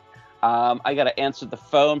 All right. I got to answer the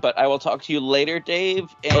phone, but I will talk to you later, Dave.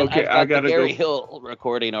 And Okay, I've I got gotta the Gary go. Hill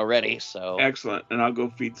recording already, so. Excellent. And I'll go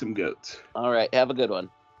feed some goats. All right. Have a good one.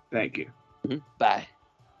 Thank you. Bye.